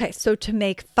 Okay, so to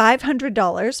make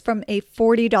 $500 from a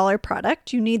 $40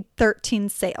 product, you need 13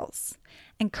 sales.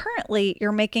 And currently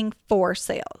you're making 4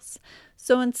 sales.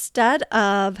 So instead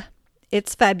of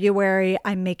it's February,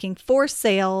 I'm making 4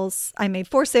 sales. I made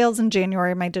 4 sales in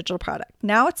January of my digital product.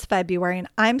 Now it's February and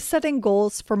I'm setting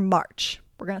goals for March.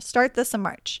 We're going to start this in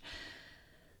March.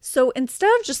 So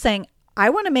instead of just saying, I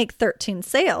want to make 13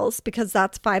 sales because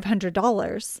that's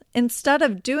 $500, instead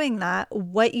of doing that,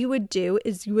 what you would do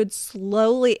is you would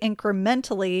slowly,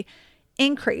 incrementally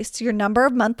increase your number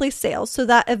of monthly sales so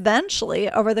that eventually,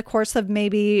 over the course of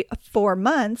maybe 4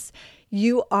 months,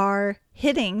 you are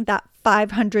hitting that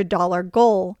 $500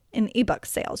 goal in ebook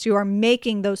sales. You are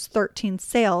making those 13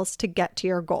 sales to get to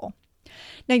your goal.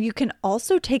 Now, you can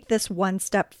also take this one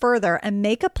step further and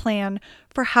make a plan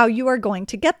for how you are going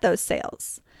to get those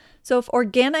sales. So if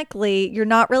organically you're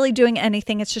not really doing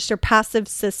anything, it's just your passive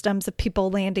systems of people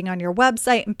landing on your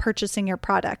website and purchasing your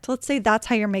product. Let's say that's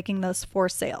how you're making those 4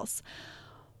 sales.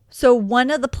 So one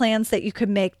of the plans that you could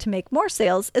make to make more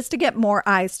sales is to get more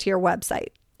eyes to your website.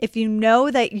 If you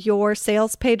know that your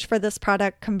sales page for this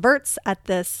product converts at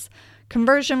this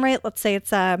conversion rate, let's say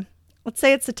it's a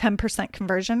 10%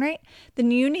 conversion rate,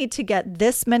 then you need to get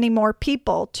this many more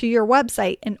people to your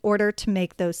website in order to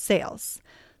make those sales.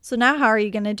 So now how are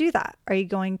you going to do that? Are you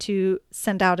going to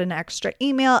send out an extra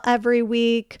email every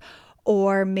week?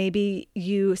 Or maybe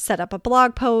you set up a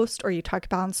blog post, or you talk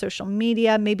about on social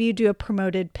media. Maybe you do a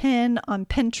promoted pin on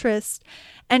Pinterest,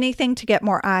 anything to get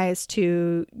more eyes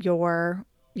to your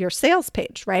sales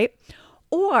page, right?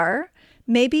 Or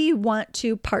maybe you want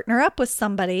to partner up with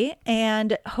somebody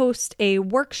and host a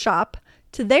workshop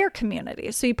to their community.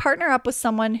 So you partner up with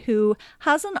someone who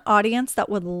has an audience that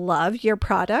would love your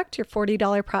product, your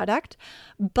 $40 product,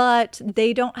 but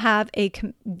they don't have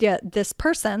this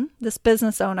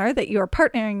business owner that you're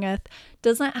partnering with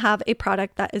doesn't have a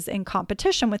product that is in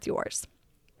competition with yours.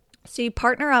 So you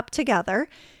partner up together,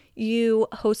 you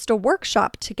host a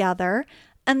workshop together,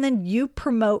 and then you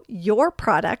promote your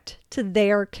product to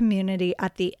their community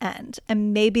at the end.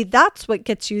 And maybe that's what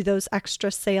gets you those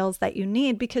extra sales that you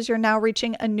need because you're now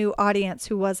reaching a new audience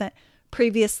who wasn't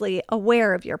previously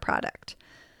aware of your product.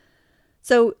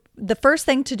 So the first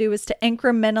thing to do is to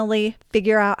incrementally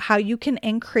figure out how you can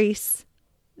increase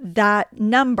that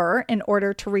number in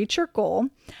order to reach your goal,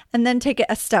 and then take it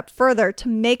a step further to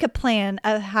make a plan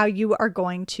of how you are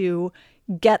going to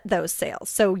get those sales.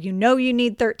 So you know you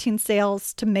need 13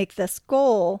 sales to make this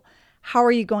goal. How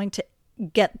are you going to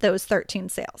get those 13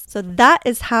 sales? So that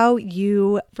is how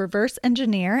you reverse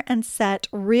engineer and set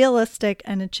realistic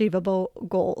and achievable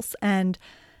goals. And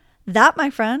that, my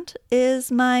friend,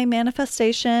 is my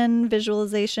manifestation,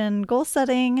 visualization, goal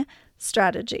setting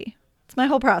strategy. It's my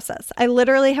whole process. I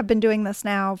literally have been doing this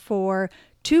now for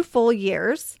 2 full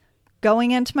years,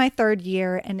 going into my 3rd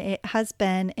year, and it has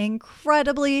been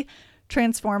incredibly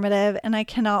transformative, and I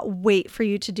cannot wait for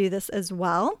you to do this as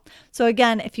well. So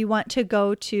again, if you want to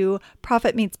go to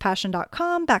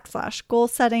profitmeetspassion.com/goal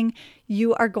setting,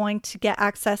 you are going to get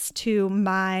access to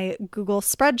my Google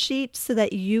spreadsheet so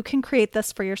that you can create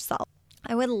this for yourself.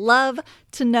 I would love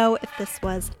to know if this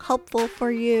was helpful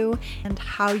for you and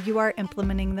how you are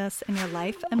implementing this in your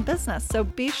life and business. So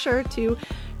be sure to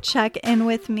check in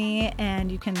with me,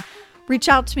 and you can reach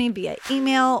out to me via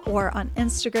email or on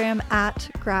Instagram at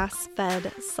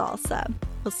grassfedsalsa.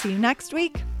 We'll see you next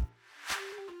week.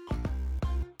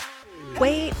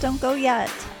 Wait, don't go yet.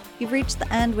 You've reached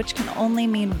the end, which can only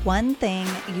mean one thing: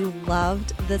 you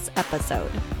loved this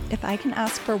episode. If I can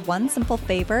ask for one simple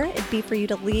favor, it'd be for you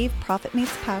to leave Profit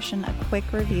Meets Passion a quick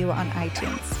review on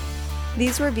iTunes.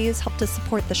 These reviews help to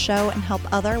support the show and help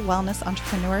other wellness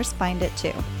entrepreneurs find it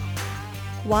too.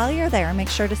 While you're there, make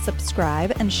sure to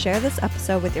subscribe and share this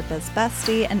episode with your Biz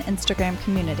Bestie and Instagram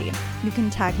community. You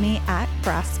can tag me at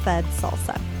Grassfed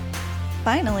Salsa.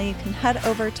 Finally, you can head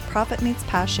over to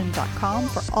profitmeetspassion.com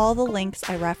for all the links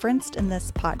I referenced in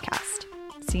this podcast.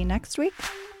 See you next week.